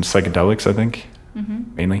exercises and psychedelics, I think,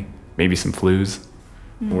 mainly. Maybe some flus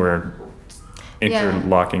or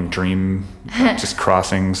interlocking dream, just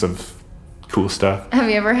crossings of cool stuff. Have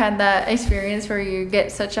you ever had that experience where you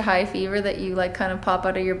get such a high fever that you like kind of pop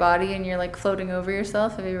out of your body and you're like floating over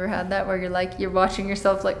yourself? Have you ever had that where you're watching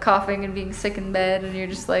yourself like coughing and being sick in bed and you're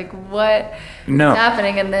just like, what is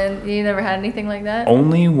happening? And then you never had anything like that?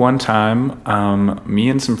 Only one time, me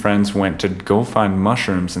and some friends went to go find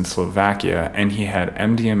mushrooms in Slovakia, and he had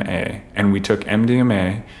MDMA, and we took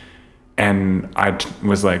MDMA, and I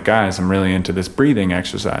was like, guys, I'm really into this breathing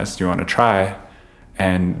exercise. Do you want to try?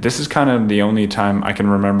 And this is kind of the only time I can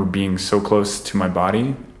remember being so close to my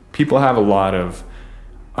body. People have a lot of,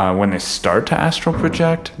 when they start to astral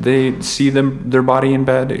project, they see their body in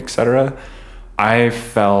bed, etc. I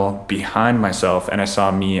fell behind myself and I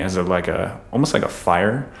saw me as almost like a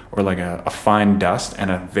fire or like a fine dust and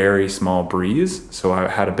a very small breeze. So I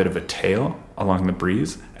had a bit of a tail along the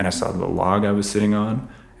breeze, and I saw the log I was sitting on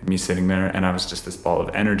and me sitting there, and I was just this ball of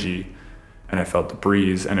energy. And I felt the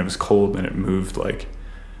breeze, and it was cold, and it moved like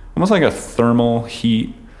almost like a thermal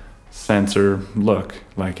heat sensor look,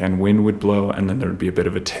 and wind would blow, and then there would be a bit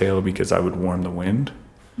of a tail because I would warm the wind.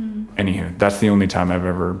 Anywho, that's the only time I've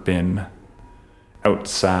ever been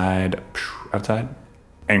outside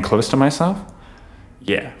and close to myself.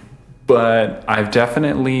 Yeah, but I've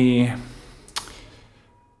definitely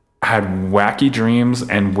had wacky dreams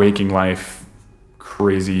and waking life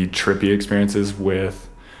crazy trippy experiences with,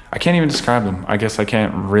 I can't even describe them. I guess I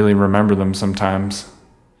can't really remember them sometimes.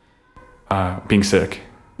 Being sick.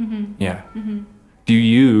 Yeah. Do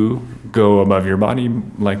you go above your body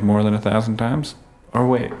like more than 1,000 times? Or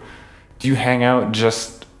wait, do you hang out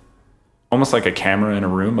just almost like a camera in a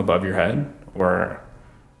room above your head, or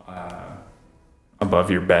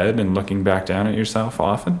above your bed and looking back down at yourself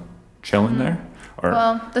often, chilling there? Or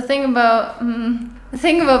well, the thing about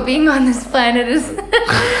being on this planet is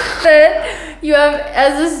that you have,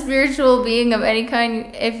 as a spiritual being of any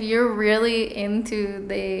kind, if you're really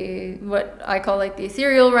into what I call like the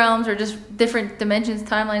ethereal realms or just different dimensions,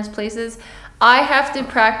 timelines, places, I have to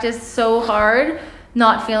practice so hard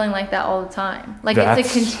not feeling like that all the time. Like it's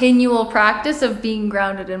a continual practice of being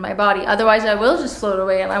grounded in my body. Otherwise I will just float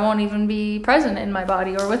away and I won't even be present in my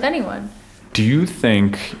body or with anyone. Do you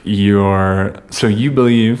think so you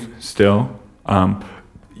believe still,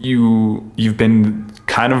 you've been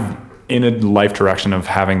kind of in a life direction of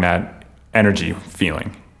having that energy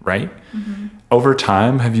feeling, right? Over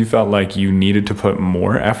time, have you felt like you needed to put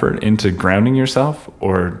more effort into grounding yourself,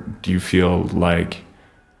 or do you feel like,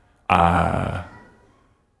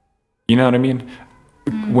 you know what I mean?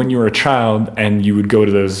 When you were a child and you would go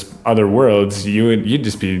to those other worlds, you'd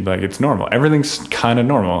just be like, it's normal. Everything's kind of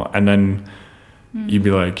normal. And then you'd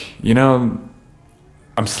be like,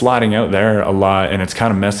 I'm sliding out there a lot and it's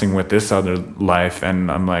kind of messing with this other life.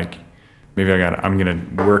 And I'm like, maybe I'm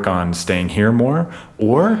going to work on staying here more.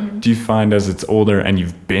 Or do you find as it's older and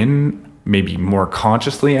you've been maybe more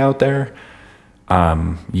consciously out there,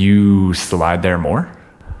 you slide there more?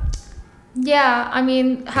 Yeah, I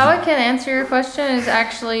mean, how I can answer your question is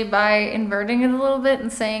actually by inverting it a little bit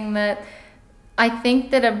and saying that I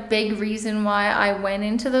think that a big reason why I went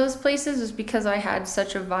into those places was because I had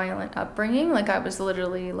such a violent upbringing. Like I was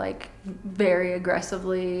literally like very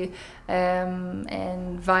aggressively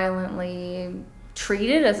and violently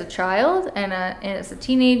treated as a child and as a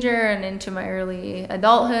teenager and into my early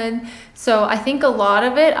adulthood. So I think a lot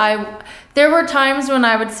of it, there were times when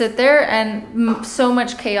I would sit there and so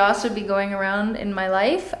much chaos would be going around in my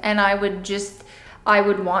life, and I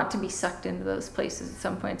would want to be sucked into those places at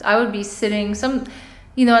some points. I would be sitting at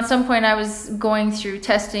some point I was going through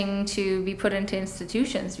testing to be put into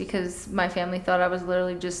institutions because my family thought I was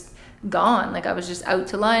literally just gone. Like I was just out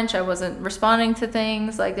to lunch. I wasn't responding to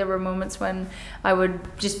things. Like there were moments when I would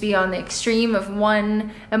just be on the extreme of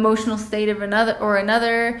one emotional state of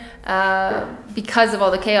another because of all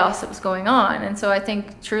the chaos that was going on. And so I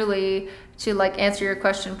think truly, to like answer your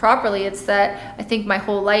question properly, it's that I think my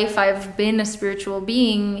whole life I've been a spiritual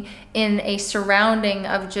being in a surrounding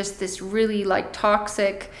of just this really like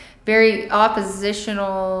toxic, very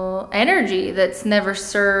oppositional energy that's never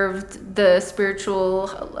served the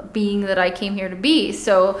spiritual being that I came here to be.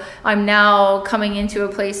 So I'm now coming into a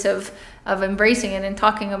place of embracing it and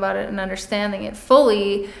talking about it and understanding it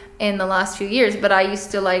fully in the last few years. But I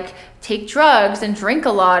used to like take drugs and drink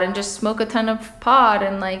a lot and just smoke a ton of pot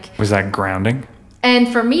and like... Was that grounding? And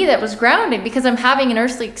for me, that was grounding because I'm having an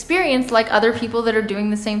earthly experience like other people that are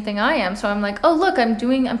doing the same thing I am. So I'm like, oh, look, I'm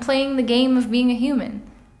playing the game of being a human.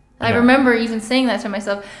 I remember even saying that to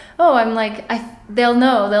myself. Oh, I'm like, they'll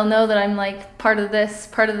know that I'm like part of this,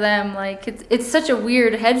 part of them. Like it's such a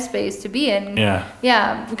weird headspace to be in.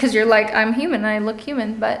 Yeah, because you're like, I'm human, I look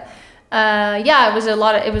human, but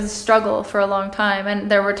it was a struggle for a long time,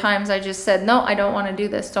 and there were times I just said, no, I don't want to do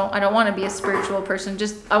this. I don't want to be a spiritual person.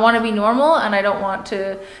 I want to be normal, and I don't want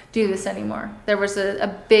to do this anymore. There was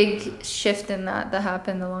a big shift in that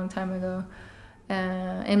happened a long time ago.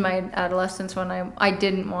 In my adolescence, when I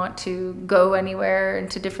didn't want to go anywhere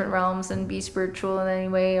into different realms and be spiritual in any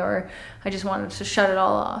way, or I just wanted to shut it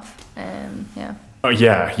all off. And yeah. Oh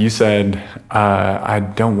yeah, you said I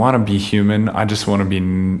don't want to be human. I just want to be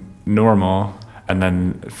normal. And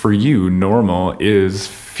then for you, normal is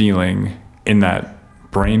feeling in that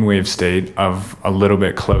brainwave state of a little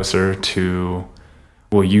bit closer to.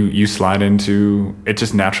 Well, you slide into. It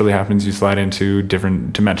just naturally happens. You slide into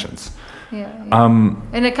different dimensions. Yeah.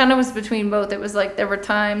 And it kind of was between both. It was like there were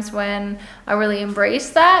times when I really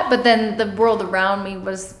embraced that, but then the world around me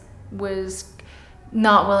was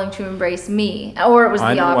not willing to embrace me, or it was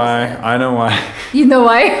the opposite. I know why. You know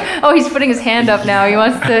why? Oh, he's putting his hand up now. He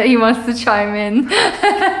wants to chime in.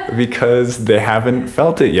 Because they haven't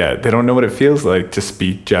felt it yet. They don't know what it feels like to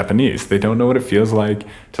speak Japanese. They don't know what it feels like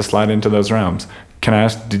to slide into those realms. Can I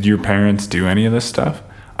ask, did your parents do any of this stuff?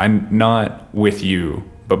 I'm not with you.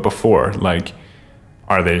 But before, like,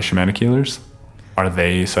 are they shamanic healers? Are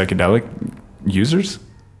they psychedelic users?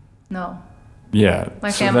 No. Yeah.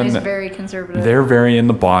 My family's very conservative. They're very in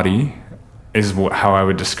the body, is how I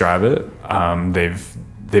would describe it.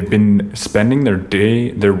 They've been spending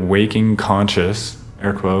their waking conscious,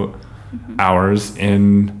 air quote, hours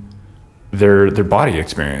in their body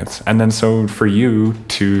experience. And then so for you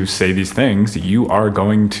to say these things, you are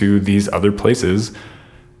going to these other places.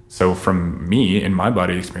 So from me, in my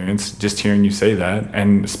body experience, just hearing you say that,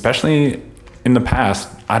 and especially in the past,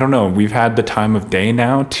 I don't know, we've had the time of day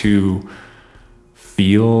now to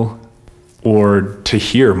feel or to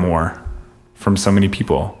hear more from so many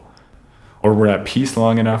people. Or we're at peace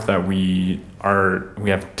long enough that we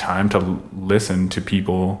have time to listen to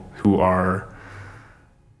people who are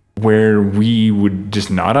where we would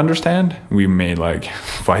just not understand. We may like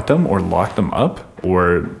fight them or lock them up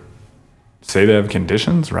or say they have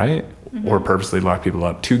conditions, right? Or purposely lock people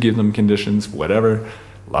up to give them conditions, whatever.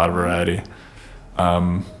 A lot of variety.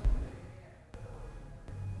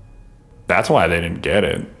 That's why they didn't get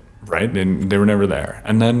it, right? They were never there.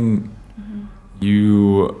 And then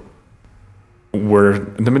the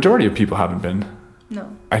majority of people haven't been.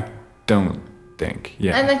 No. I don't think,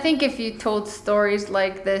 yeah. And I think if you told stories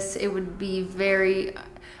like this, it would be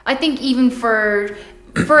I think even for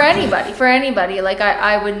anybody, like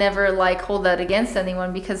I would never like hold that against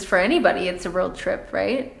anyone, because for anybody it's a road trip,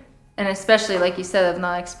 right? And especially like you said, of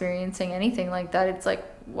not experiencing anything like that, it's like,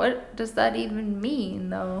 what does that even mean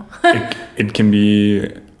though? it can be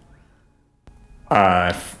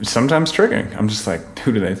sometimes triggering. I'm just like,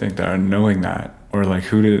 who do they think they are, knowing that? Or like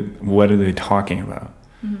what are they talking about?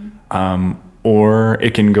 Or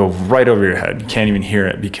it can go right over your head. You can't even hear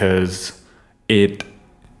it because I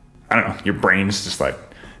don't know, your brain's just like,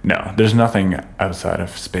 no, there's nothing outside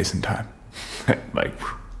of space and time. Like,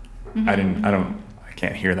 I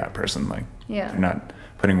can't hear that person. Like, they're not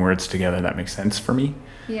putting words together that makes sense for me.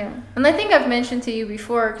 Yeah. And I think I've mentioned to you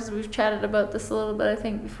before, because we've chatted about this a little bit, I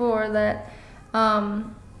think before, that,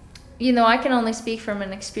 I can only speak from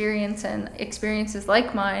an experience, and experiences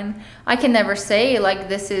like mine, I can never say like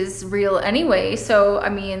this is real anyway. So, I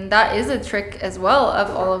mean, that is a trick as well of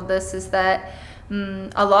all of this, is that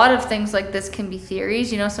a lot of things like this can be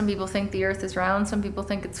theories. Some people think the earth is round, some people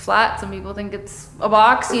think it's flat, some people think it's a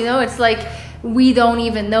box. It's like we don't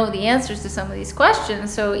even know the answers to some of these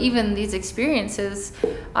questions. So even these experiences,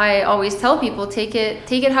 I always tell people, take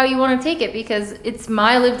it how you want to take it, because it's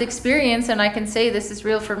my lived experience, and I can say this is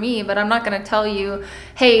real for me, but I'm not going to tell you,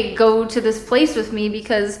 hey, go to this place with me,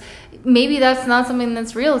 because maybe that's not something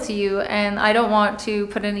that's real to you, and I don't want to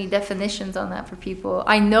put any definitions on that for people.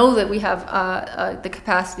 I know that we have the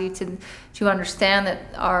capacity to understand that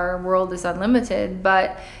our world is unlimited,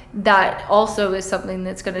 but that also is something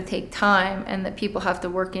that's going to take time, and that people have to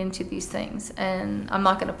work into these things, and I'm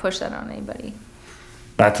not going to push that on anybody.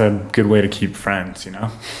 That's a good way to keep friends,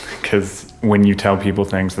 because when you tell people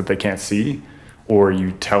things that they can't see, or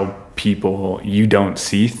you tell people you don't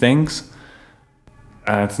see things,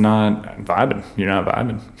 it's not vibing. You're not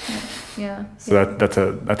vibing. Yeah. So that's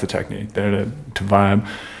a technique there to vibe.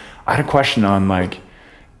 I had a question on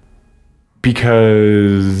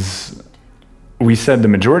because we said the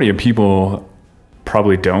majority of people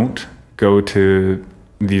probably don't go to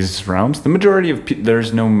these realms. The majority of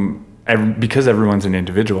there's no because everyone's an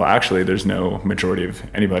individual, actually, there's no majority of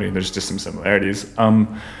anybody. There's just some similarities.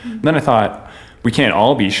 Then I thought, we can't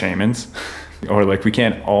all be shamans, or like we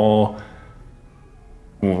can't all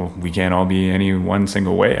be any one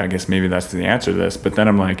single way. I guess maybe that's the answer to this. But then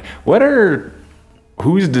I'm like,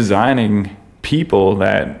 who's designing people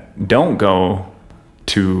that don't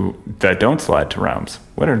slide to realms?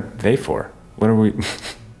 What are they for? What are we?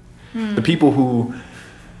 The people who,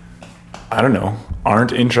 I don't know,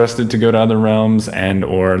 aren't interested to go to other realms and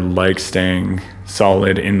or like staying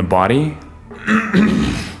solid in the body.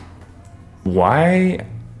 Why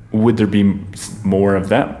would there be more of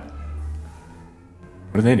them?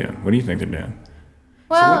 What are they doing? What do you think they're doing?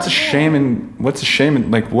 Well, so what's a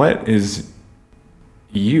shaman? Like, what is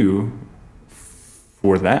you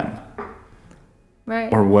for them?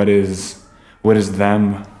 Right. Or what is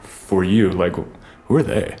them for you? Like, who are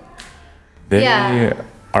they? They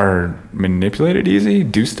are manipulated easy,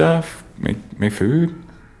 do stuff, make food,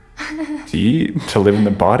 to eat, to live in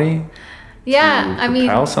the body. Yeah, to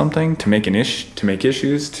propel something, to make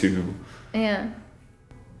issues, to. Yeah.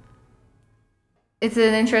 It's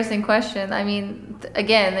an interesting question. I mean,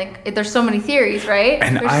 again, like, there's so many theories, right?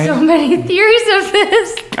 And there's so many theories of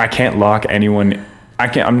this. I can't lock anyone.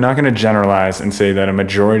 I'm not going to generalize and say that a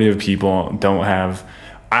majority of people don't have.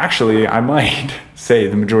 Actually, I might say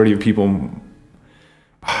the majority of people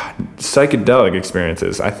psychedelic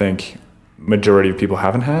experiences. I think majority of people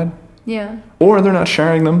haven't had. Yeah. Or they're not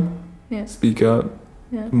sharing them. Yeah. Speak up.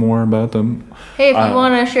 Yeah. More about them. Hey, if you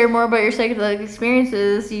want to share more about your psychedelic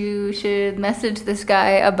experiences, you should message this guy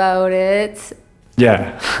about it.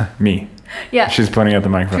 Yeah, me. Yeah. She's pointing at the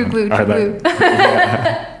microphone. True blue.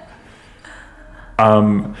 Yeah.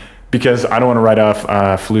 Because I don't want to write off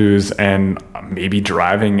flus and maybe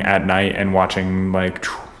driving at night and watching like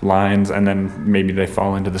lines and then maybe they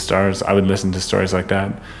fall into the stars. I would listen to stories like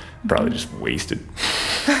that. Probably just wasted.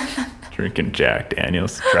 Drinking Jack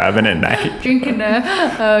Daniels, driving at night. Drinking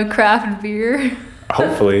a craft beer.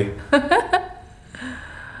 Hopefully.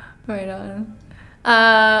 Right on.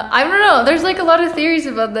 I don't know. There's like a lot of theories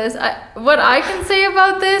about this. What I can say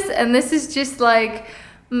about this, and this is just like,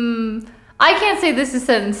 I can't say this is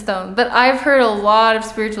set in stone, but I've heard a lot of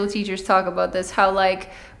spiritual teachers talk about this, how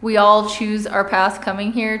like we all choose our path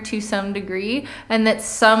coming here to some degree, and that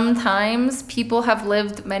sometimes people have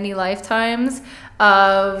lived many lifetimes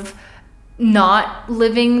of not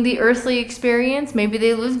living the earthly experience. Maybe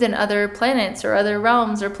they lived in other planets or other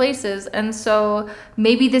realms or places, and so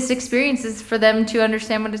maybe this experience is for them to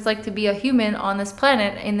understand what it's like to be a human on this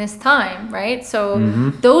planet in this time, right? So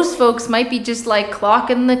those folks might be just like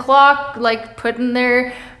clocking the clock, like putting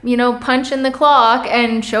their, punching the clock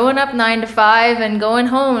and showing up 9 to 5 and going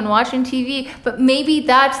home and watching TV, but maybe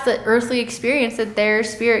that's the earthly experience that their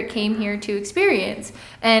spirit came here to experience.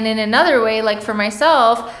 And in another way, like for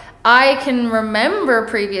myself, I can remember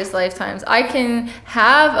previous lifetimes. I can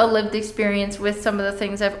have a lived experience with some of the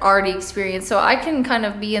things I've already experienced. So I can kind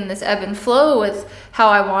of be in this ebb and flow with how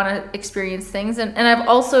I want to experience things. And I've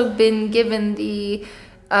also been given the,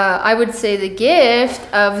 I would say, the gift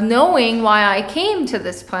of knowing why I came to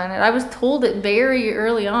this planet. I was told it very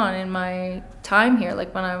early on in my time here.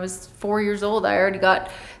 Like when I was 4 years old, I already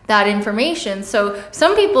got that information. So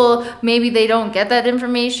some people, maybe they don't get that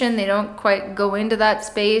information, they don't quite go into that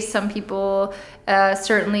space. Some people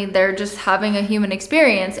certainly they're just having a human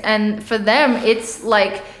experience, and for them it's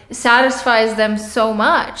like satisfies them so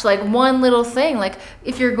much. Like one little thing, like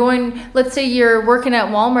if you're going, let's say you're working at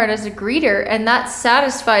Walmart as a greeter, and that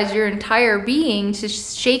satisfies your entire being to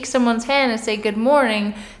shake someone's hand and say good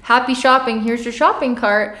morning, happy shopping, here's your shopping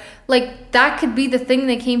cart. Like that could be the thing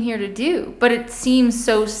they came here to do, but it seems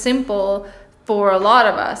so simple for a lot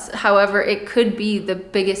of us. However, it could be the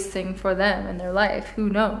biggest thing for them in their life. Who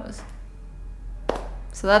knows?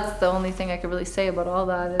 So that's the only thing I could really say about all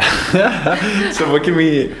that. So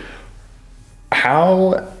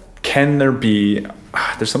how can there be,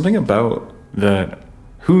 there's something about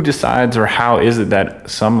who decides, or how is it that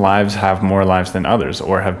some lives have more lives than others,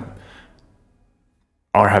 or have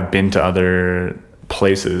been to other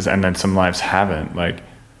places and then some lives haven't? Like, I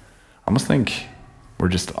almost think we're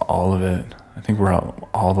just all of it. I think we're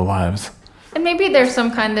all the lives. And maybe there's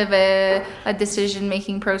some kind of a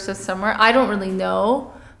decision-making process somewhere. I don't really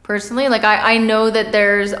know personally. Like I know that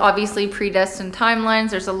there's obviously predestined timelines.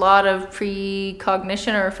 There's a lot of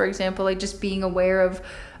precognition, or for example, like just being aware of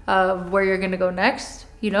where you're going to go next.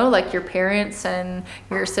 Like your parents and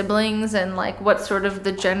your siblings, and like what sort of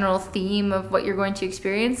the general theme of what you're going to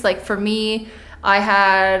experience. Like for me, I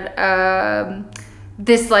had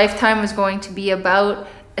this lifetime was going to be about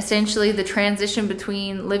essentially the transition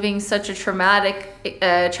between living such a traumatic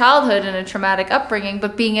childhood and a traumatic upbringing,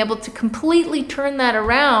 but being able to completely turn that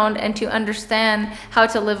around and to understand how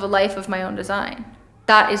to live a life of my own design.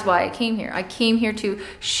 That is why I came here. I came here to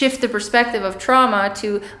shift the perspective of trauma,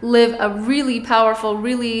 to live a really powerful,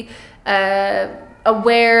 really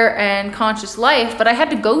aware and conscious life. But I had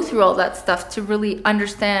to go through all that stuff to really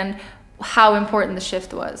understand how important the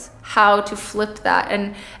shift was, how to flip that.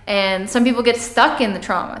 And some people get stuck in the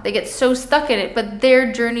trauma. They get so stuck in it, but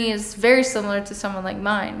their journey is very similar to someone like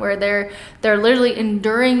mine, where they're literally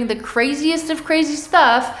enduring the craziest of crazy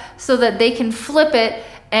stuff so that they can flip it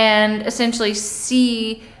and essentially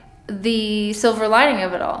see the silver lining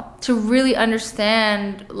of it all, to really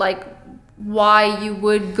understand like why you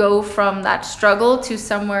would go from that struggle to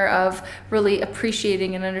somewhere of really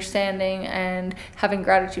appreciating and understanding and having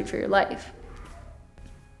gratitude for your life.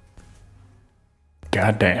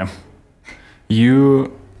 God damn.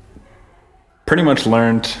 You pretty much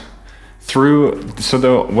learned through,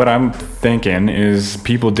 what I'm thinking is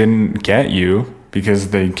people didn't get you because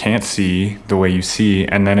they can't see the way you see,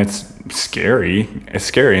 and then it's scary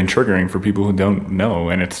and triggering for people who don't know,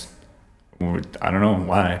 and I don't know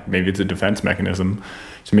why. Maybe it's a defense mechanism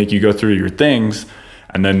to make you go through your things,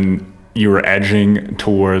 and then you were edging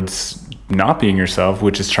towards not being yourself,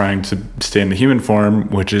 which is trying to stay in the human form,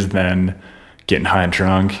 which is then getting high and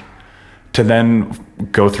drunk, to then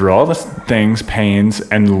go through all the things, pains,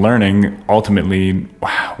 and learning ultimately,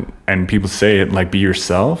 wow, and people say it like, be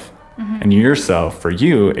yourself. And yourself for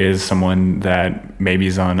you is someone that maybe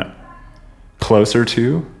is on closer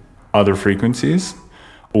to other frequencies,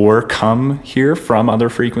 or come here from other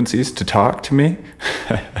frequencies to talk to me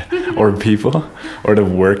or people, or to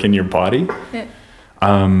work in your body. Yeah.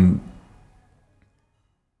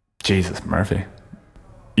 Jesus, Murphy.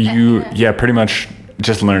 You, pretty much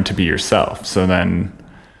just learn to be yourself. So then,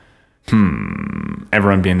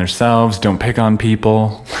 everyone being themselves, don't pick on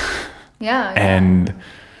people. Yeah. And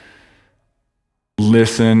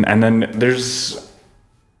listen. And then there's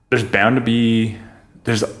bound to be,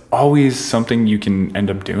 there's always something you can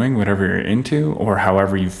end up doing, whatever you're into or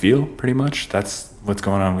however you feel, pretty much. That's what's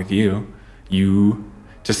going on with you. You,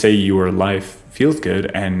 to say your life feels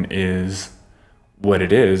good and is what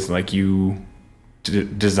it is, like you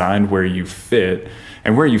designed where you fit.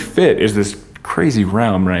 And where you fit is this crazy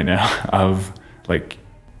realm right now of like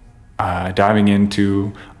diving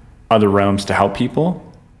into other realms to help people.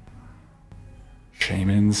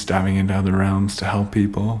 Shamans diving into other realms to help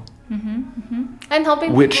people. And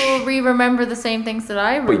helping people remember the same things that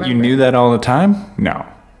I remember. But you knew that all the time? No.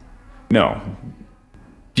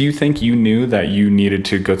 Do you think you knew that you needed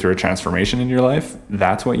to go through a transformation in your life?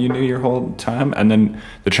 That's what you knew your whole time? And then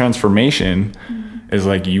the transformation is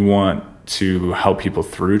like, you want to help people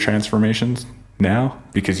through transformations now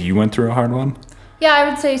because you went through a hard one? Yeah, I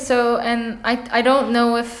would say so. And I don't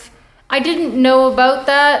know if I didn't know about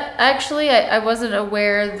that, actually. I wasn't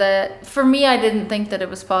aware that, for me, I didn't think that it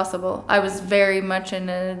was possible. I was very much in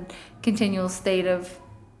a continual state of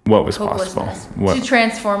what was possible? To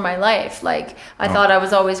transform my life. Like, I thought I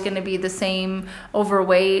was always going to be the same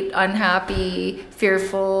overweight, unhappy,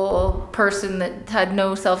 fearful person that had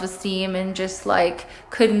no self-esteem and just, like,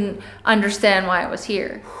 couldn't understand why I was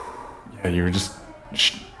here. Yeah, you were just...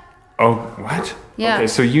 Oh, what? Yeah. Okay,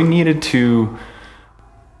 so you needed to...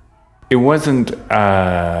 It wasn't,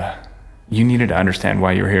 you needed to understand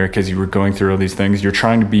why you were here because you were going through all these things. You're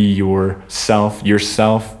trying to be yourself,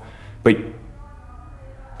 but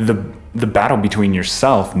the battle between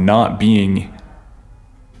yourself not being,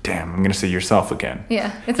 I'm going to say yourself again.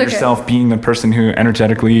 Yeah, it's okay. Yourself being the person who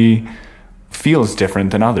energetically feels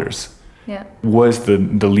different than others. Yeah. Was the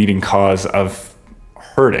leading cause of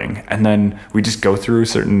hurting. And then we just go through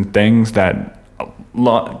certain things that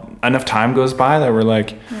enough time goes by that we're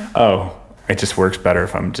like, oh, it just works better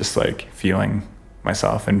if I'm just like feeling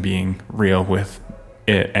myself and being real with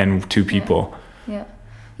it and two people.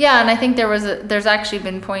 Yeah, and I think there's actually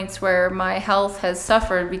been points where my health has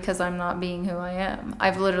suffered because I'm not being who I am.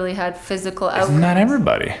 I've literally had physical outcomes. Isn't that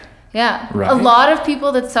everybody? Yeah. Right. A lot of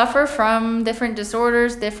people that suffer from different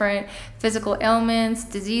disorders, different physical ailments,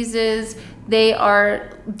 diseases, they are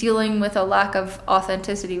dealing with a lack of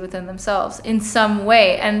authenticity within themselves in some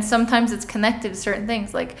way. And sometimes it's connected to certain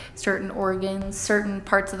things, like certain organs, certain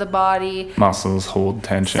parts of the body. Muscles hold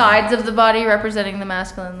tension. Sides of the body representing the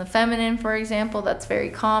masculine and the feminine, for example. That's very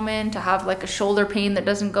common, to have like a shoulder pain that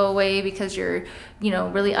doesn't go away because you're,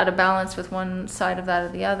 really out of balance with one side of that or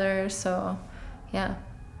the other. So, yeah.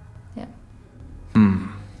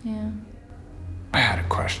 Yeah. I had a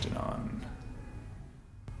question on,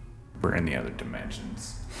 we're in the other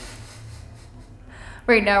dimensions.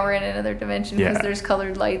 Right now we're in another dimension because Yeah. there's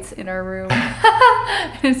colored lights in our room.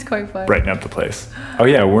 It's quite fun. Brighten up the place. Oh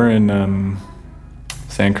yeah, we're in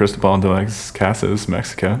San Cristobal de las Casas,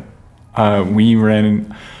 Mexico. We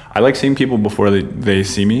ran. I like seeing people before they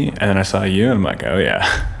see me, and then I saw you, and I'm like, oh yeah.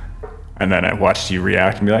 And then I watched you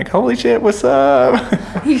react and be like, holy shit, what's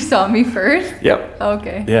up? You saw me first? Yep.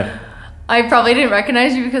 Okay. Yeah. I probably didn't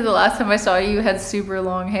recognize you because the last time I saw you, you had super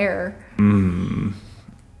long hair.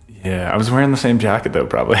 Yeah, I was wearing the same jacket though,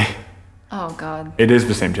 probably. Oh, God. It is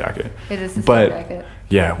the same jacket. It is the But same jacket.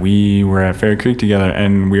 yeah, we were at Fairy Creek together,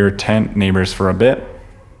 and we were tent neighbors for a bit.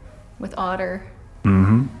 With Otter.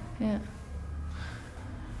 Mm-hmm. Yeah.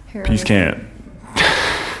 Peace Camp.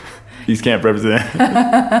 Peace Camp represent.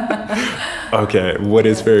 Okay, what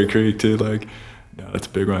is Fairy Creek to like? No, that's a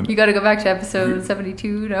big one. You got to go back to episode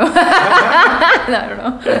 72. No. No, I don't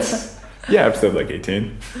know. Yeah, episode like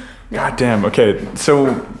 18. God damn. Okay,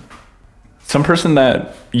 so some person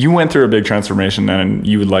that you went through a big transformation and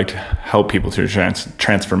you would like to help people through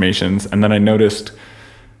transformations, and then I noticed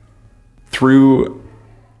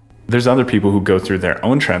there's other people who go through their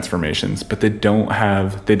own transformations, but they don't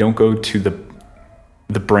go to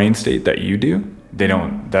the brain state that you do.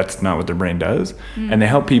 That's not what their brain does. And they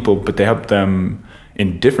help people, but they help them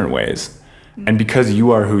in different ways. And because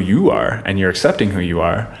you are who you are and you're accepting who you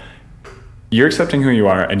are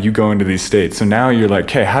and you go into these states. So now you're like,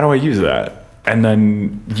 hey, how do I use that? And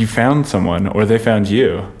then you found someone, or they found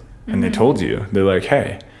you, and they told you, they're like,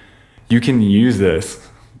 hey, you can use this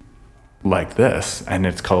like this. And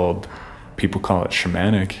people call it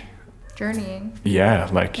shamanic. Journeying. Yeah,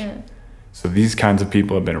 like, Yeah. so these kinds of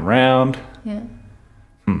people have been around. Yeah.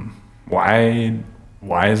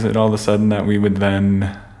 Why is it all of a sudden that we would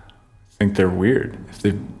then think they're weird? If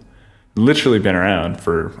they've literally been around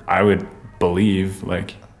for, I would believe,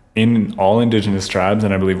 like, in all indigenous tribes,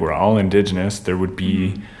 and I believe we're all indigenous, there would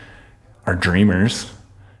be our dreamers.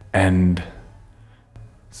 And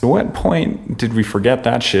so what point did we forget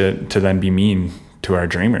that shit to then be mean to our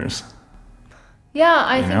dreamers?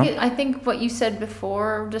 Yeah, know? I think what you said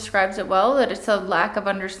before describes it well, that it's a lack of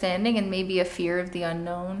understanding and maybe a fear of the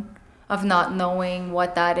unknown, of not knowing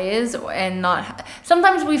what that is, and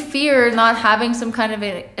sometimes we fear not having some kind of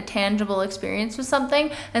a tangible experience with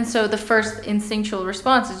something, and so the first instinctual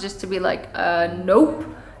response is just to be like, nope,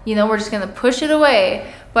 we're just gonna push it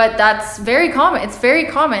away. But that's very common. It's very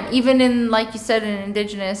common, even in, like you said, in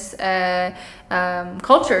indigenous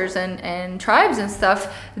cultures and tribes and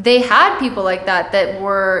stuff. They had people like that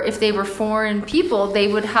were, if they were foreign people, they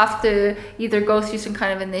would have to either go through some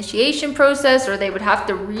kind of initiation process, or they would have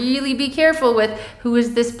to really be careful with, who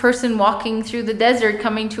is this person walking through the desert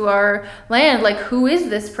coming to our land? Like, who is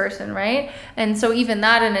this person, right? And so even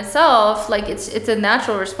that in itself, like, it's a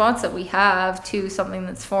natural response that we have to something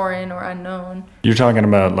that's foreign or unknown. You're talking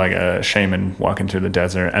about like a shaman walking through the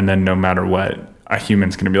desert, and then no matter what, a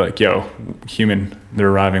human's gonna be like, yo, human, they're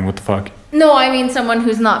arriving, what the fuck? No, I mean someone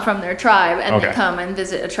who's not from their tribe, and Okay. they come and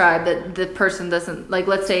visit a tribe that the person doesn't, like,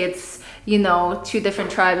 let's say it's, two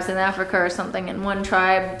different tribes in Africa or something, and one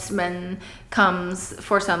tribesman comes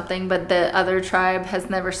for something, but the other tribe has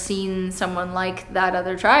never seen someone like that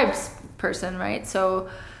other tribe's person, right? So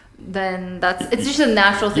then it's just a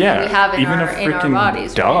natural thing that we have in even our a freaking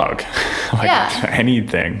bodies. dog, Right? like Yeah.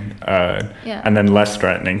 anything, Yeah. and then less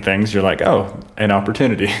threatening things. You're like, oh, an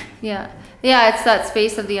opportunity. Yeah, it's that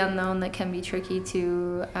space of the unknown that can be tricky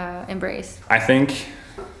to embrace. I think,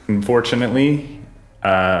 unfortunately,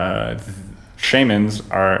 shamans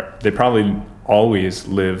they probably always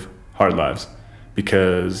live hard lives,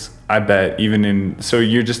 because I bet so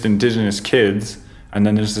you're just indigenous kids, and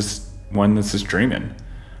then there's this one that's just dreaming.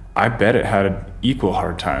 I bet it had equal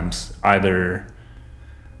hard times. Either,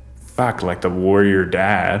 like the warrior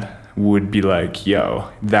dad would be like, yo,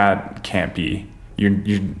 that can't be.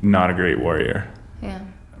 You're not a great warrior. Yeah.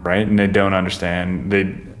 Right? And they don't understand.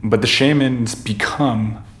 But the shamans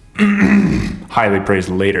become highly praised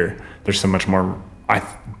later. There's so much more, I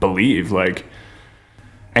believe, like,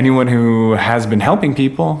 anyone who has been helping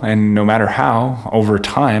people, and no matter how, over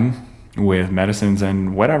time, with medicines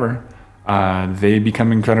and whatever, they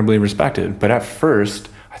become incredibly respected. But at first,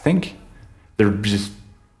 I think they're just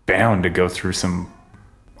bound to go through some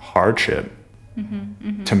hardship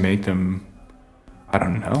to make them, I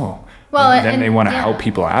don't know. Well, and then and- they want to yeah. help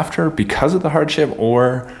people after because of the hardship,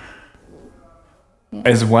 or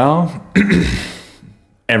as well,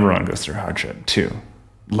 everyone goes through hardship too.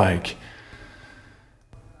 Like,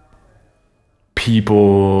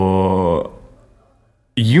 people,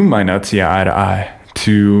 you might not see eye to eye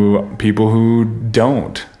to people who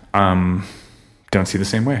don't see the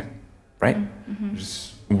same way, right?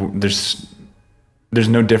 There's there's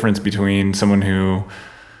no difference between someone who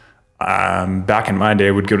back in my day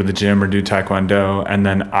would go to the gym or do taekwondo, and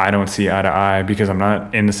then I don't see eye to eye because I'm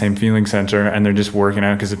not in the same feeling center, and they're just working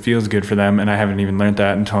out because it feels good for them, and I haven't even learned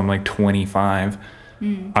that until I'm like 25.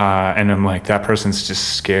 And I'm like, that person's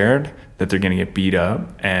just scared that they're gonna get beat up,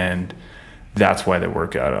 and that's why they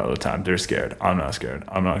work out all the time. They're scared. I'm not scared.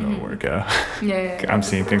 I'm not gonna work out. I'm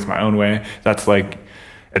seeing things my own way. That's like,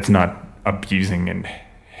 it's not abusing and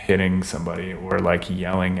hitting somebody or like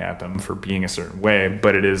yelling at them for being a certain way,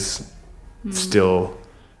 but it is still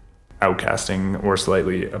outcasting or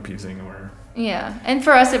slightly abusing or and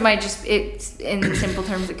for us it might just, it's in simple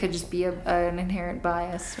terms, it could just be an inherent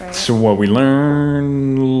bias, right? So what we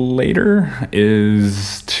learn later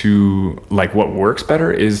is to, like, what works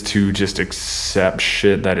better is to just accept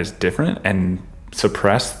shit that is different and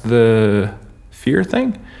suppress the fear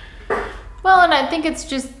thing. Well, and I think it's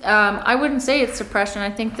just, I wouldn't say it's suppression.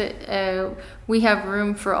 I think that we have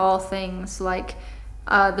room for all things. Like,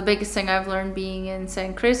 the biggest thing I've learned being in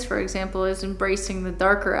St. Chris, for example, is embracing the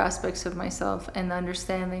darker aspects of myself and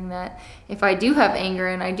understanding that if I do have anger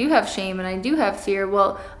and I do have shame and I do have fear,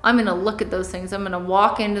 well, I'm going to look at those things. I'm going to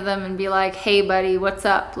walk into them and be like, hey, buddy, what's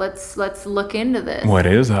up? Let's look into this. What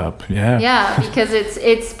is up? Yeah, because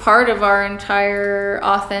it's part of our entire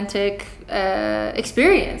authentic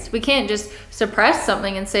experience. We can't just suppress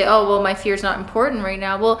something and say, oh, well, my fear is not important right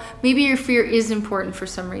now. Well, maybe your fear is important for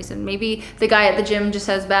some reason. Maybe the guy at the gym just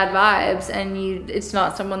has bad vibes and it's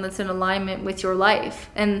not someone that's in alignment with your life,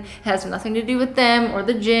 and it has nothing to do with them or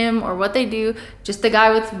the gym or what they do, just the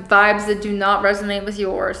guy with vibes that do not resonate with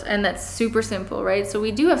yours. And that's super simple, right? So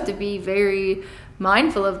we do have to be very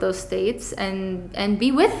mindful of those states and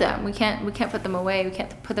be with them. We can't put them away. We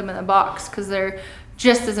can't put them in a box, because they're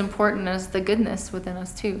just as important as the goodness within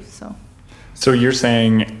us too. So you're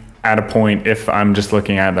saying at a point, if I'm just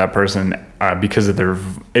looking at that person because of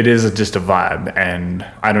it is just a vibe, and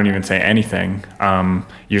I don't even say anything,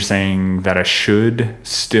 you're saying that I should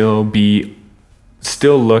still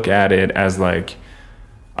look at it as like,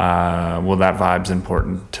 well, that vibe's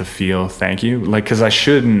important to feel, thank you, like, because I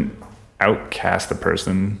shouldn't outcast the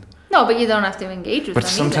person. No, but you don't have to engage with them. But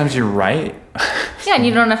sometimes either. You're right. Yeah, and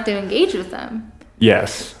you don't have to engage with them.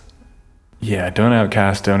 Yes. Yeah, don't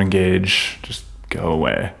outcast, don't engage, just go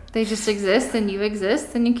away. They just exist and you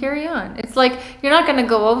exist and you carry on. It's like, you're not going to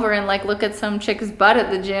go over and like look at some chick's butt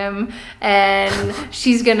at the gym and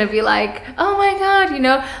she's going to be like, oh my God,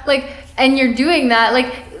 like, and you're doing that.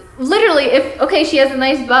 Like, literally, if she has a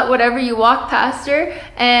nice butt, whatever, you walk past her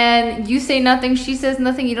and you say nothing, she says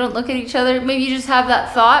nothing, you don't look at each other, maybe you just have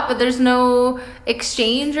that thought, but there's no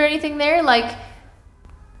exchange or anything there, like,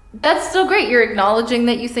 that's still great. You're acknowledging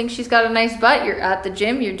that you think she's got a nice butt. You're at the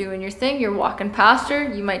gym, you're doing your thing, you're walking past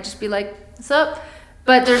her, you might just be like, what's up?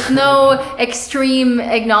 But there's no extreme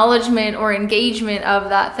acknowledgement or engagement of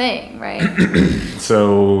that thing, right?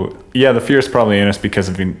 So, yeah, the fear is probably in us because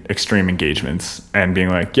of extreme engagements and being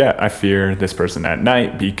like, yeah, I fear this person at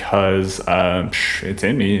night because it's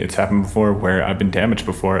in me. It's happened before where I've been damaged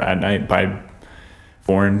before at night by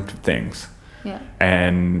foreign things. Yeah.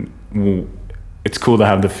 And it's cool to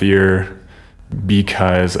have the fear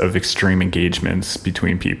because of extreme engagements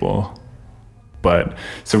between people. But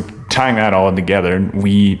so tying that all together,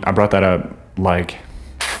 I brought that up like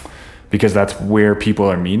because that's where people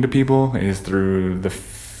are mean to people, is through the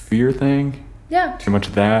fear thing. Yeah. Too much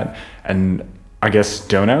of that. And I guess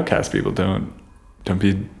don't outcast people. Don't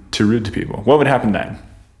be too rude to people. What would happen then?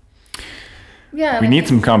 Yeah. We need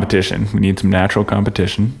some competition. We need some natural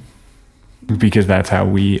competition, because that's how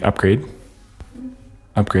we upgrade,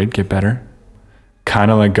 get better.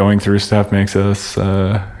 Kind of like going through stuff makes us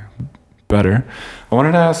better. I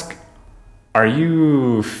wanted to ask, are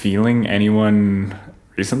you feeling anyone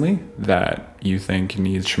recently that you think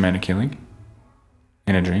needs shamanic healing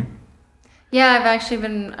in a dream? Yeah, I've actually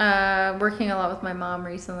been working a lot with my mom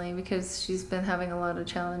recently because she's been having a lot of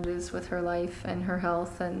challenges with her life and her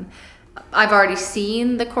health, and I've already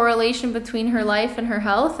seen the correlation between her life and her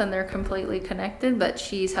health, and they're completely connected, but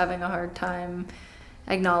she's having a hard time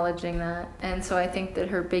acknowledging that. And so I think that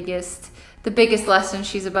the biggest lesson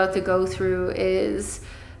she's about to go through is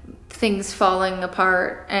things falling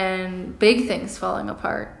apart, and big things falling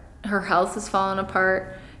apart. Her health is falling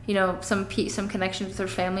apart. Some connections with her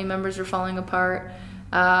family members are falling apart.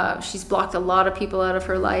 She's blocked a lot of people out of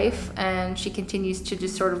her life, and she continues to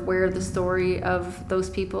just sort of wear the story of those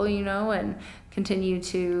people, and continue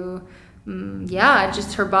to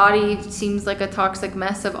just her body seems like a toxic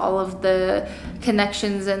mess of all of the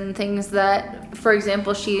connections and things that, for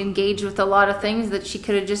example, she engaged with a lot of things that she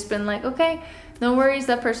could have just been like, okay, no worries,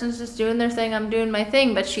 that person's just doing their thing, I'm doing my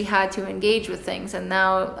thing. But she had to engage with things, and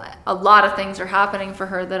now a lot of things are happening for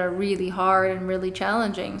her that are really hard and really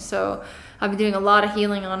challenging. So I've been doing a lot of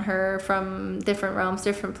healing on her from different realms,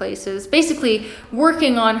 different places, basically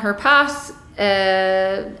working on her past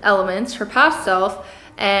elements, her past self,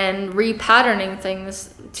 and repatterning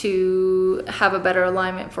things to have a better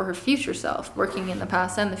alignment for her future self, working in the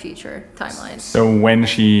past and the future timelines. So when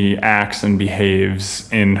she acts and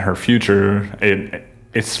behaves in her future,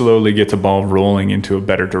 it slowly gets a ball rolling into a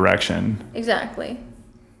better direction. Exactly.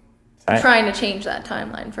 I'm trying to change that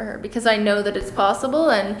timeline for her, because I know that it's possible,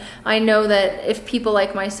 and I know that if people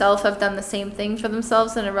like myself have done the same thing for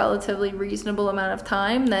themselves in a relatively reasonable amount of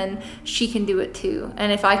time, then she can do it too.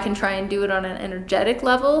 And if I can try and do it on an energetic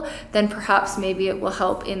level, then perhaps maybe it will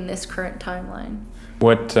help in this current timeline.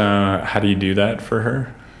 How do you do that for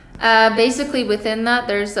her? Basically within that,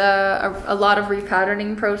 there's a lot of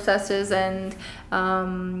repatterning processes, and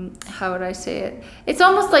how would I say it? It's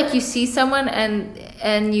almost like you see someone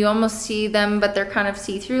and you almost see them, but they're kind of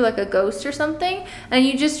see-through, like a ghost or something, and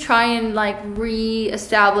you just try and like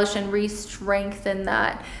re-establish and re-strengthen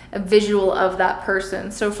that visual of that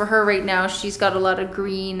person. So for her right now, she's got a lot of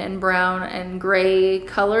green and brown and gray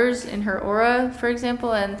colors in her aura, for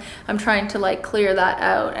example, and I'm trying to like clear that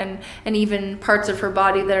out, and even parts of her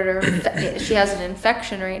body that are she has an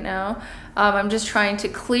infection right now. I'm just trying to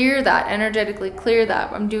clear that, energetically clear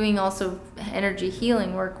that. I'm doing also energy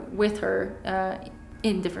healing work with her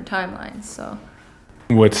in different timelines. So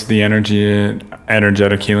what's the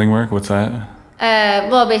energetic healing work? What's that?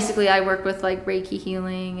 Well, basically I work with like Reiki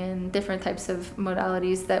healing and different types of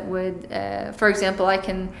modalities that would, for example, I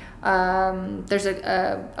can, there's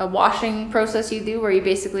a washing process you do where you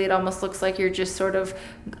basically, it almost looks like you're just sort of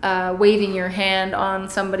waving your hand on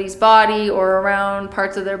somebody's body or around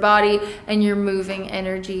parts of their body, and you're moving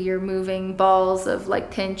energy, you're moving balls of like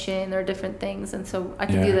tension or different things. And so I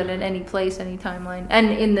can do that in any place, any timeline, and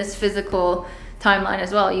in this physical timeline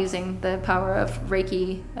as well, using the power of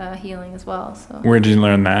Reiki healing as well. So where'd you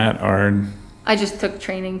learn that? Or I just took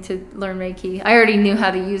training to learn Reiki. I already knew how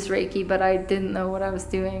to use Reiki, but I didn't know what I was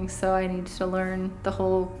doing, so I needed to learn the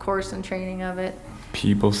whole course and training of it.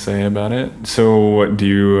 People say about it. So what do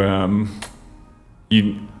you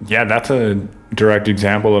that's a direct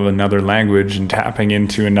example of another language and tapping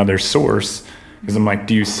into another source, because I'm like,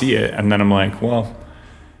 do you see it? And then I'm like, well,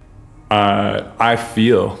 I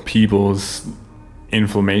feel people's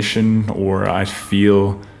inflammation, or I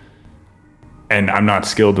feel, and I'm not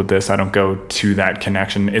skilled with this, I don't go to that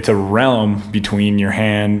connection. It's a realm between your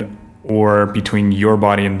hand or between your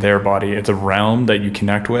body and their body. It's a realm that you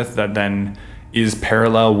connect with that then is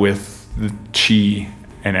parallel with the chi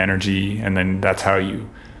and energy, and then that's how you,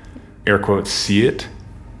 air quotes, see it.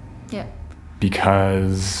 Yeah.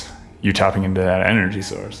 Because you're tapping into that energy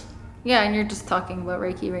source. Yeah, and you're just talking about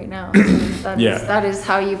Reiki right now. So that is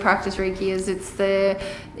how you practice Reiki.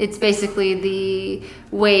 It's basically the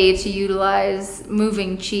way to utilize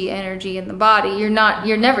moving chi energy in the body. You're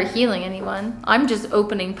never healing anyone. I'm just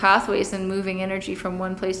opening pathways and moving energy from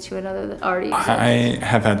one place to another that already exists. I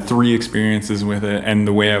have had 3 experiences with it, and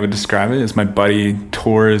the way I would describe it is my buddy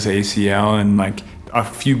tore his ACL and like a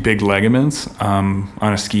few big ligaments on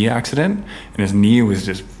a ski accident, and his knee was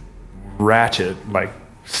just ratchet, like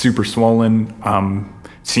super swollen,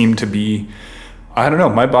 seemed to be, I don't know,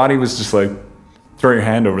 my body was just like, throw your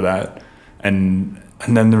hand over that, and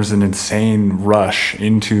then there was an insane rush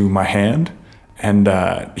into my hand, and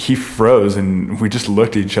he froze, and we just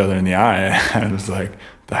looked at each other in the eye, and I was like,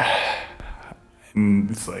 and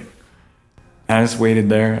it's like, I just waited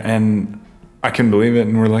there, and I couldn't believe it,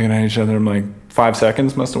 and we're looking at each other, I'm like, 5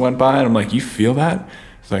 seconds must have went by, and I'm like, you feel that?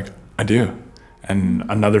 It's like, I do. And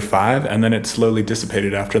another 5, and then it slowly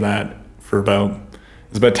dissipated after that for about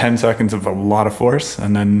 10 seconds of a lot of force,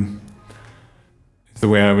 and then it's the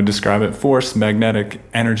way I would describe it: force, magnetic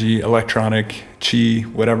energy, electronic, chi,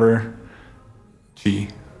 whatever, chi,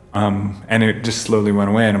 and it just slowly went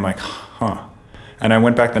away, and I'm like, huh. And I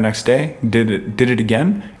went back the next day, did it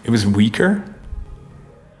again. It was weaker,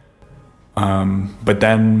 but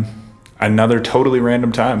then another totally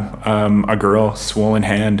random time, a girl, swollen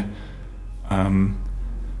hand.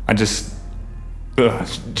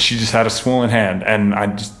 She just had a swollen hand, and I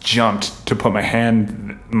just jumped to put my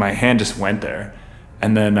hand just went there,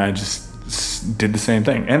 and then I just did the same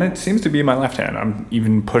thing, and it seems to be my left hand. I'm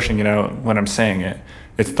even pushing it out when I'm saying it.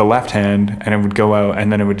 It's the left hand, and it would go out,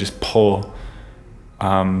 and then it would just pull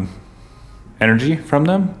energy from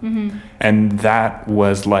them. Mm-hmm. And that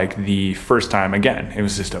was like the first time. Again, it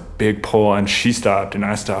was just a big pull, and she stopped and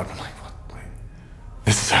I stopped. I'm like, what?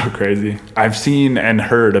 This is so crazy. I've seen and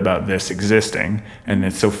heard about this existing, and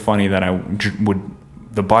it's so funny that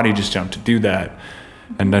the body just jumped to do that.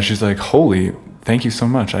 And then she's like, holy, thank you so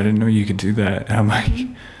much. I didn't know you could do that. And I'm like,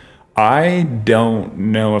 I don't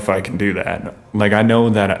know if I can do that. Like, I know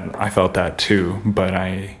that I felt that too, but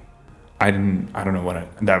I don't know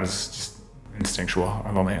that was just instinctual.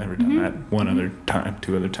 I've only ever done that one other time,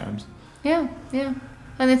 2 other times. Yeah.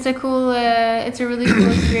 And it's a really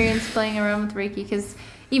cool experience playing around with Reiki, because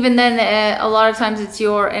even then, a lot of times it's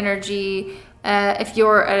your energy. If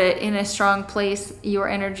you're in a strong place, your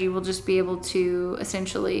energy will just be able to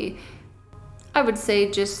essentially, I would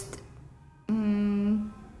say, just,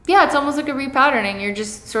 it's almost like a repatterning. You're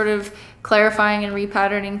just sort of clarifying and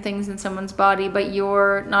repatterning things in someone's body, but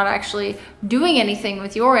you're not actually doing anything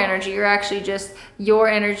with your energy. You're actually just, your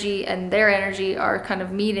energy and their energy are kind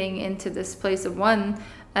of meeting into this place of one,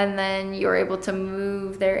 and then you're able to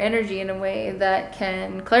move their energy in a way that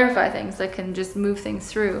can clarify things, that can just move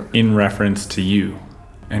things through. In reference to you,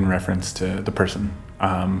 in reference to the person.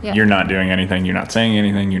 You're not doing anything, you're not saying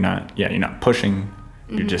anything, you're not pushing,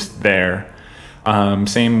 you're just there.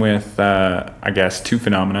 Same with, I guess, 2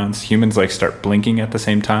 phenomenons. Humans like start blinking at the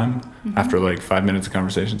same time after like 5 minutes of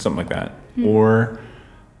conversation, something like that. Or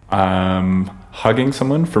hugging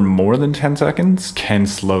someone for more than 10 seconds can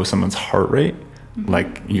slow someone's heart rate.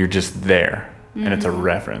 Like, you're just there, and it's a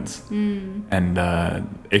reference. And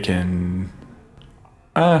it can,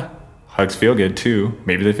 hugs feel good too.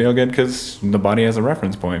 Maybe they feel good because the body has a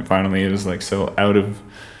reference point. Finally, it was like so out of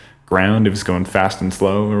ground, it was going fast and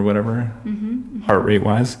slow or whatever, heart rate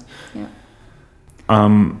wise.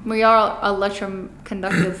 We are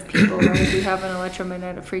electroconductive people, right? We have an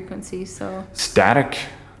electromagnetic frequency, so static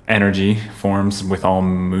energy forms with all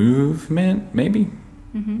movement, maybe.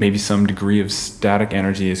 Maybe some degree of static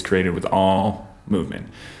energy is created with all movement,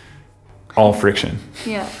 all friction.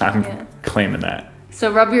 I'm claiming that.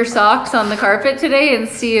 So rub your socks on the carpet today and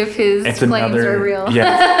see if his claims are real.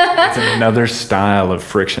 It's another style of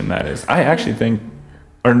friction, that is. I actually think,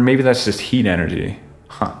 or maybe that's just heat energy.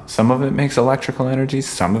 Some of it makes electrical energy,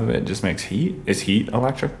 some of it just makes heat. Is heat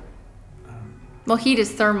electric? Well, heat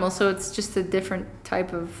is thermal, so it's just a different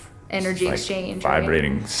type of energy exchange.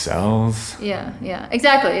 Vibrating cells. Yeah,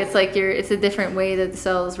 exactly. It's like it's a different way that the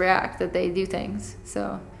cells react, that they do things.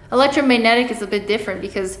 So electromagnetic is a bit different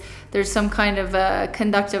because there's some kind of a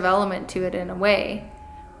conductive element to it in a way.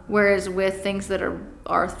 Whereas with things that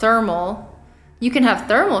are thermal, you can have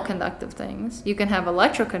thermal conductive things. You can have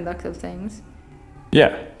electroconductive things.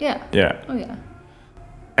 Yeah. Oh yeah.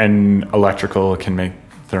 And electrical can make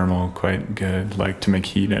thermal quite good, like to make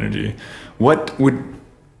heat energy. What would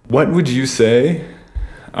you say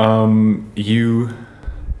what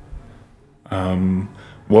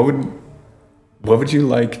would you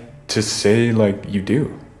like to say, like, you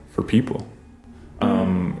do for people?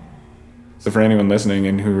 So for anyone listening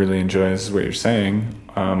and who really enjoys what you're saying,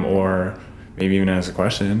 or maybe even has a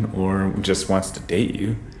question or just wants to date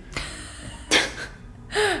you,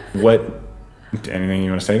 anything you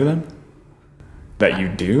want to say to them that you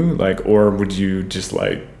do, like, or would you just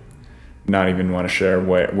like not even want to share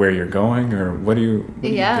where you're going, or what do you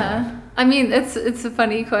do? I mean, it's a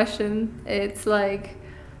funny question. It's like,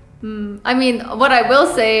 I mean, what I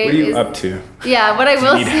will say what are you up to? Yeah, what I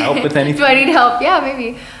will say. Do you need help with anything? Do I need help? Yeah,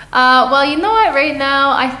 maybe. Well, you know what? Right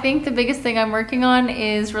now, I think the biggest thing I'm working on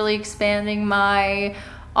is really expanding my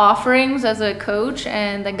offerings as a coach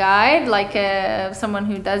and a guide, like someone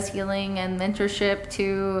who does healing and mentorship,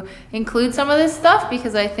 to include some of this stuff,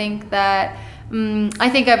 because I think that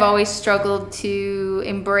I've always struggled to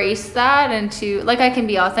embrace that and to, like, I can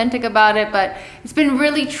be authentic about it, but it's been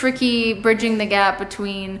really tricky bridging the gap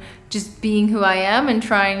between just being who I am and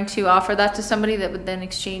trying to offer that to somebody that would then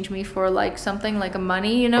exchange me for like something like a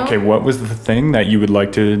money, you know? Okay, what was the thing that you would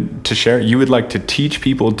like to share? You would like to teach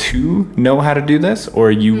people to know how to do this,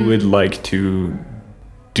 or you would like to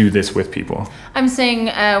do this with people? I'm saying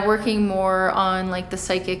working more on like the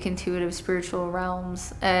psychic, intuitive, spiritual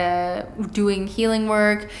realms, doing healing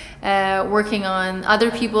work, working on other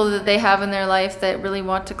people that they have in their life that really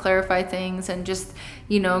want to clarify things, and just,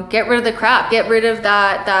 you know, get rid of the crap, get rid of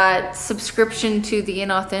that subscription to the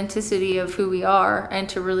inauthenticity of who we are, and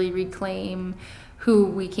to really reclaim who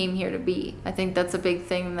we came here to be. I think that's a big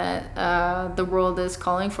thing that the world is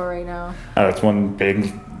calling for right now. That's one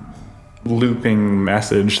big looping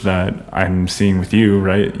message that I'm seeing with you,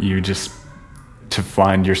 right? You just, to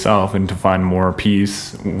find yourself and to find more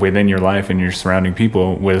peace within your life and your surrounding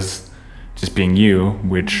people, was just being you,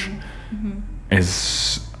 which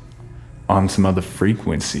is on some other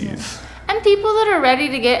frequencies. And people that are ready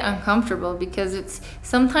to get uncomfortable, because it's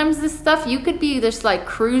sometimes this stuff, you could be just like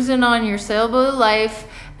cruising on your sailboat of life,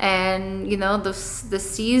 and you know the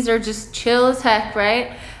seas are just chill as heck,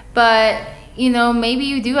 right? But you know, maybe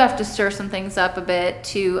you do have to stir some things up a bit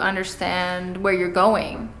to understand where you're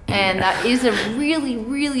going. And that is a really,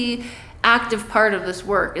 really active part of this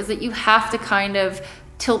work, is that you have to kind of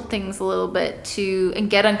tilt things a little bit and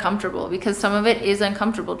get uncomfortable, because some of it is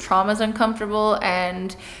uncomfortable. Trauma is uncomfortable,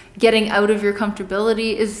 and getting out of your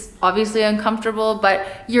comfortability is obviously uncomfortable, but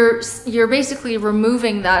you're basically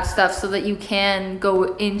removing that stuff so that you can go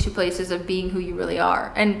into places of being who you really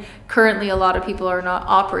are. And currently a lot of people are not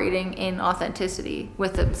operating in authenticity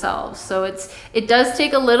with themselves. So it does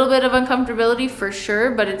take a little bit of uncomfortability for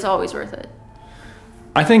sure, but it's always worth it.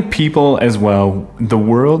 I think people as well, the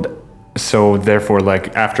world, so therefore,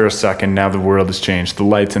 like after a second, now the world has changed. The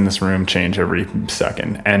lights in this room change every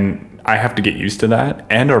second, and I have to get used to that,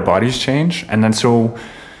 and our bodies change. And then so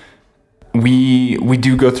we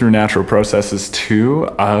do go through natural processes too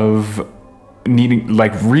of needing,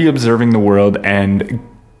 like, re-observing the world and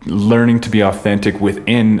learning to be authentic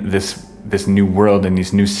within this new world and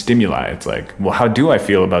these new stimuli. It's like, well, how do I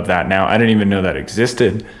feel about that now? I didn't even know that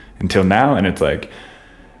existed until now. And it's like,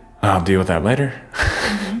 I'll deal with that later.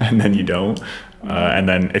 And then you don't. And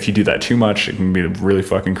then if you do that too much, it can be really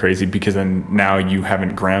fucking crazy, because then now you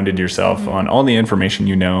haven't grounded yourself on all the information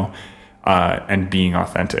you know, and being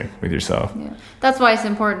authentic with yourself. Yeah. That's why it's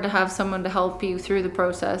important to have someone to help you through the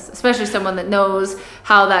process, especially someone that knows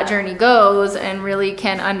how that journey goes and really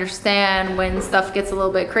can understand when stuff gets a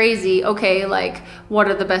little bit crazy. Okay, like, what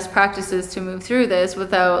are the best practices to move through this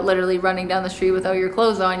without literally running down the street without your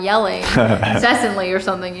clothes on, yelling incessantly or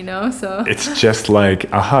something, you know? So it's just like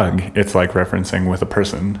a hug. It's like referencing with a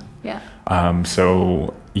person. Yeah.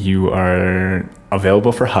 So you are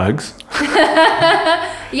available for hugs.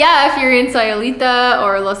 Yeah, if you're in Sayulita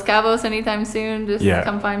or Los Cabos anytime soon, just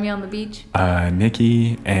come find me on the beach.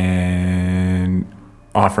 Nikki, and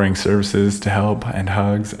offering services to help and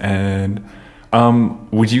hugs. And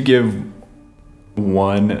would you give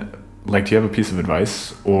one, like, do you have a piece of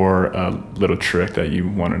advice or a little trick that you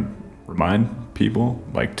want to remind people,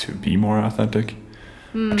 like, to be more authentic?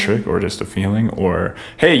 A trick or just a feeling, or,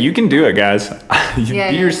 hey, you can do it, guys. Be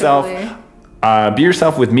yourself. Totally. Be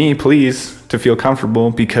yourself with me, please, to feel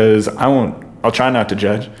comfortable, because I'll try not to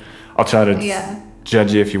judge. I'll try to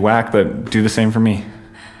judge you if you whack, but do the same for me.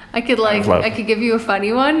 I could give you a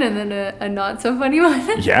funny one and then a not so funny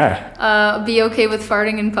one. Yeah. Be okay with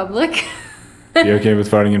farting in public. Be okay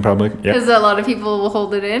with farting in public? Yeah. Because a lot of people will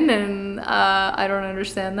hold it in, and I don't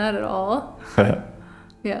understand that at all.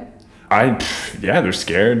 Yeah. They're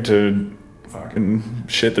scared to fucking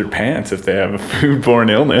shit their pants if they have a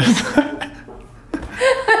foodborne illness.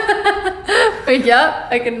 Yeah,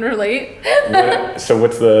 I can relate. So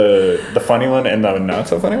what's the funny one and the not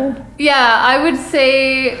so funny one? Yeah, I would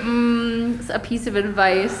say a piece of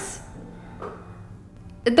advice.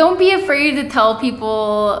 Don't be afraid to tell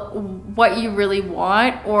people what you really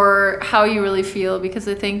want or how you really feel, because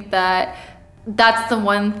I think that's the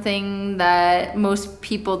one thing that most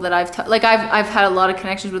people that I've had a lot of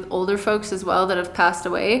connections with older folks as well that have passed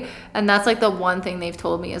away, and that's like the one thing they've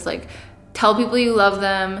told me is, like, tell people you love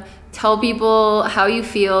them, tell people how you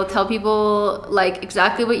feel, tell people like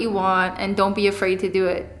exactly what you want, and don't be afraid to do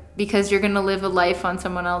it, because you're going to live a life on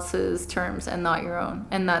someone else's terms and not your own,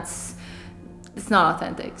 and it's not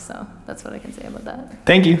authentic. So that's what I can say about that.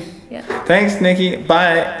 Thank you. Yeah. Thanks, Nikki.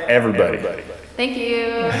 Bye, everybody. Thank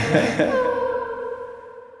you.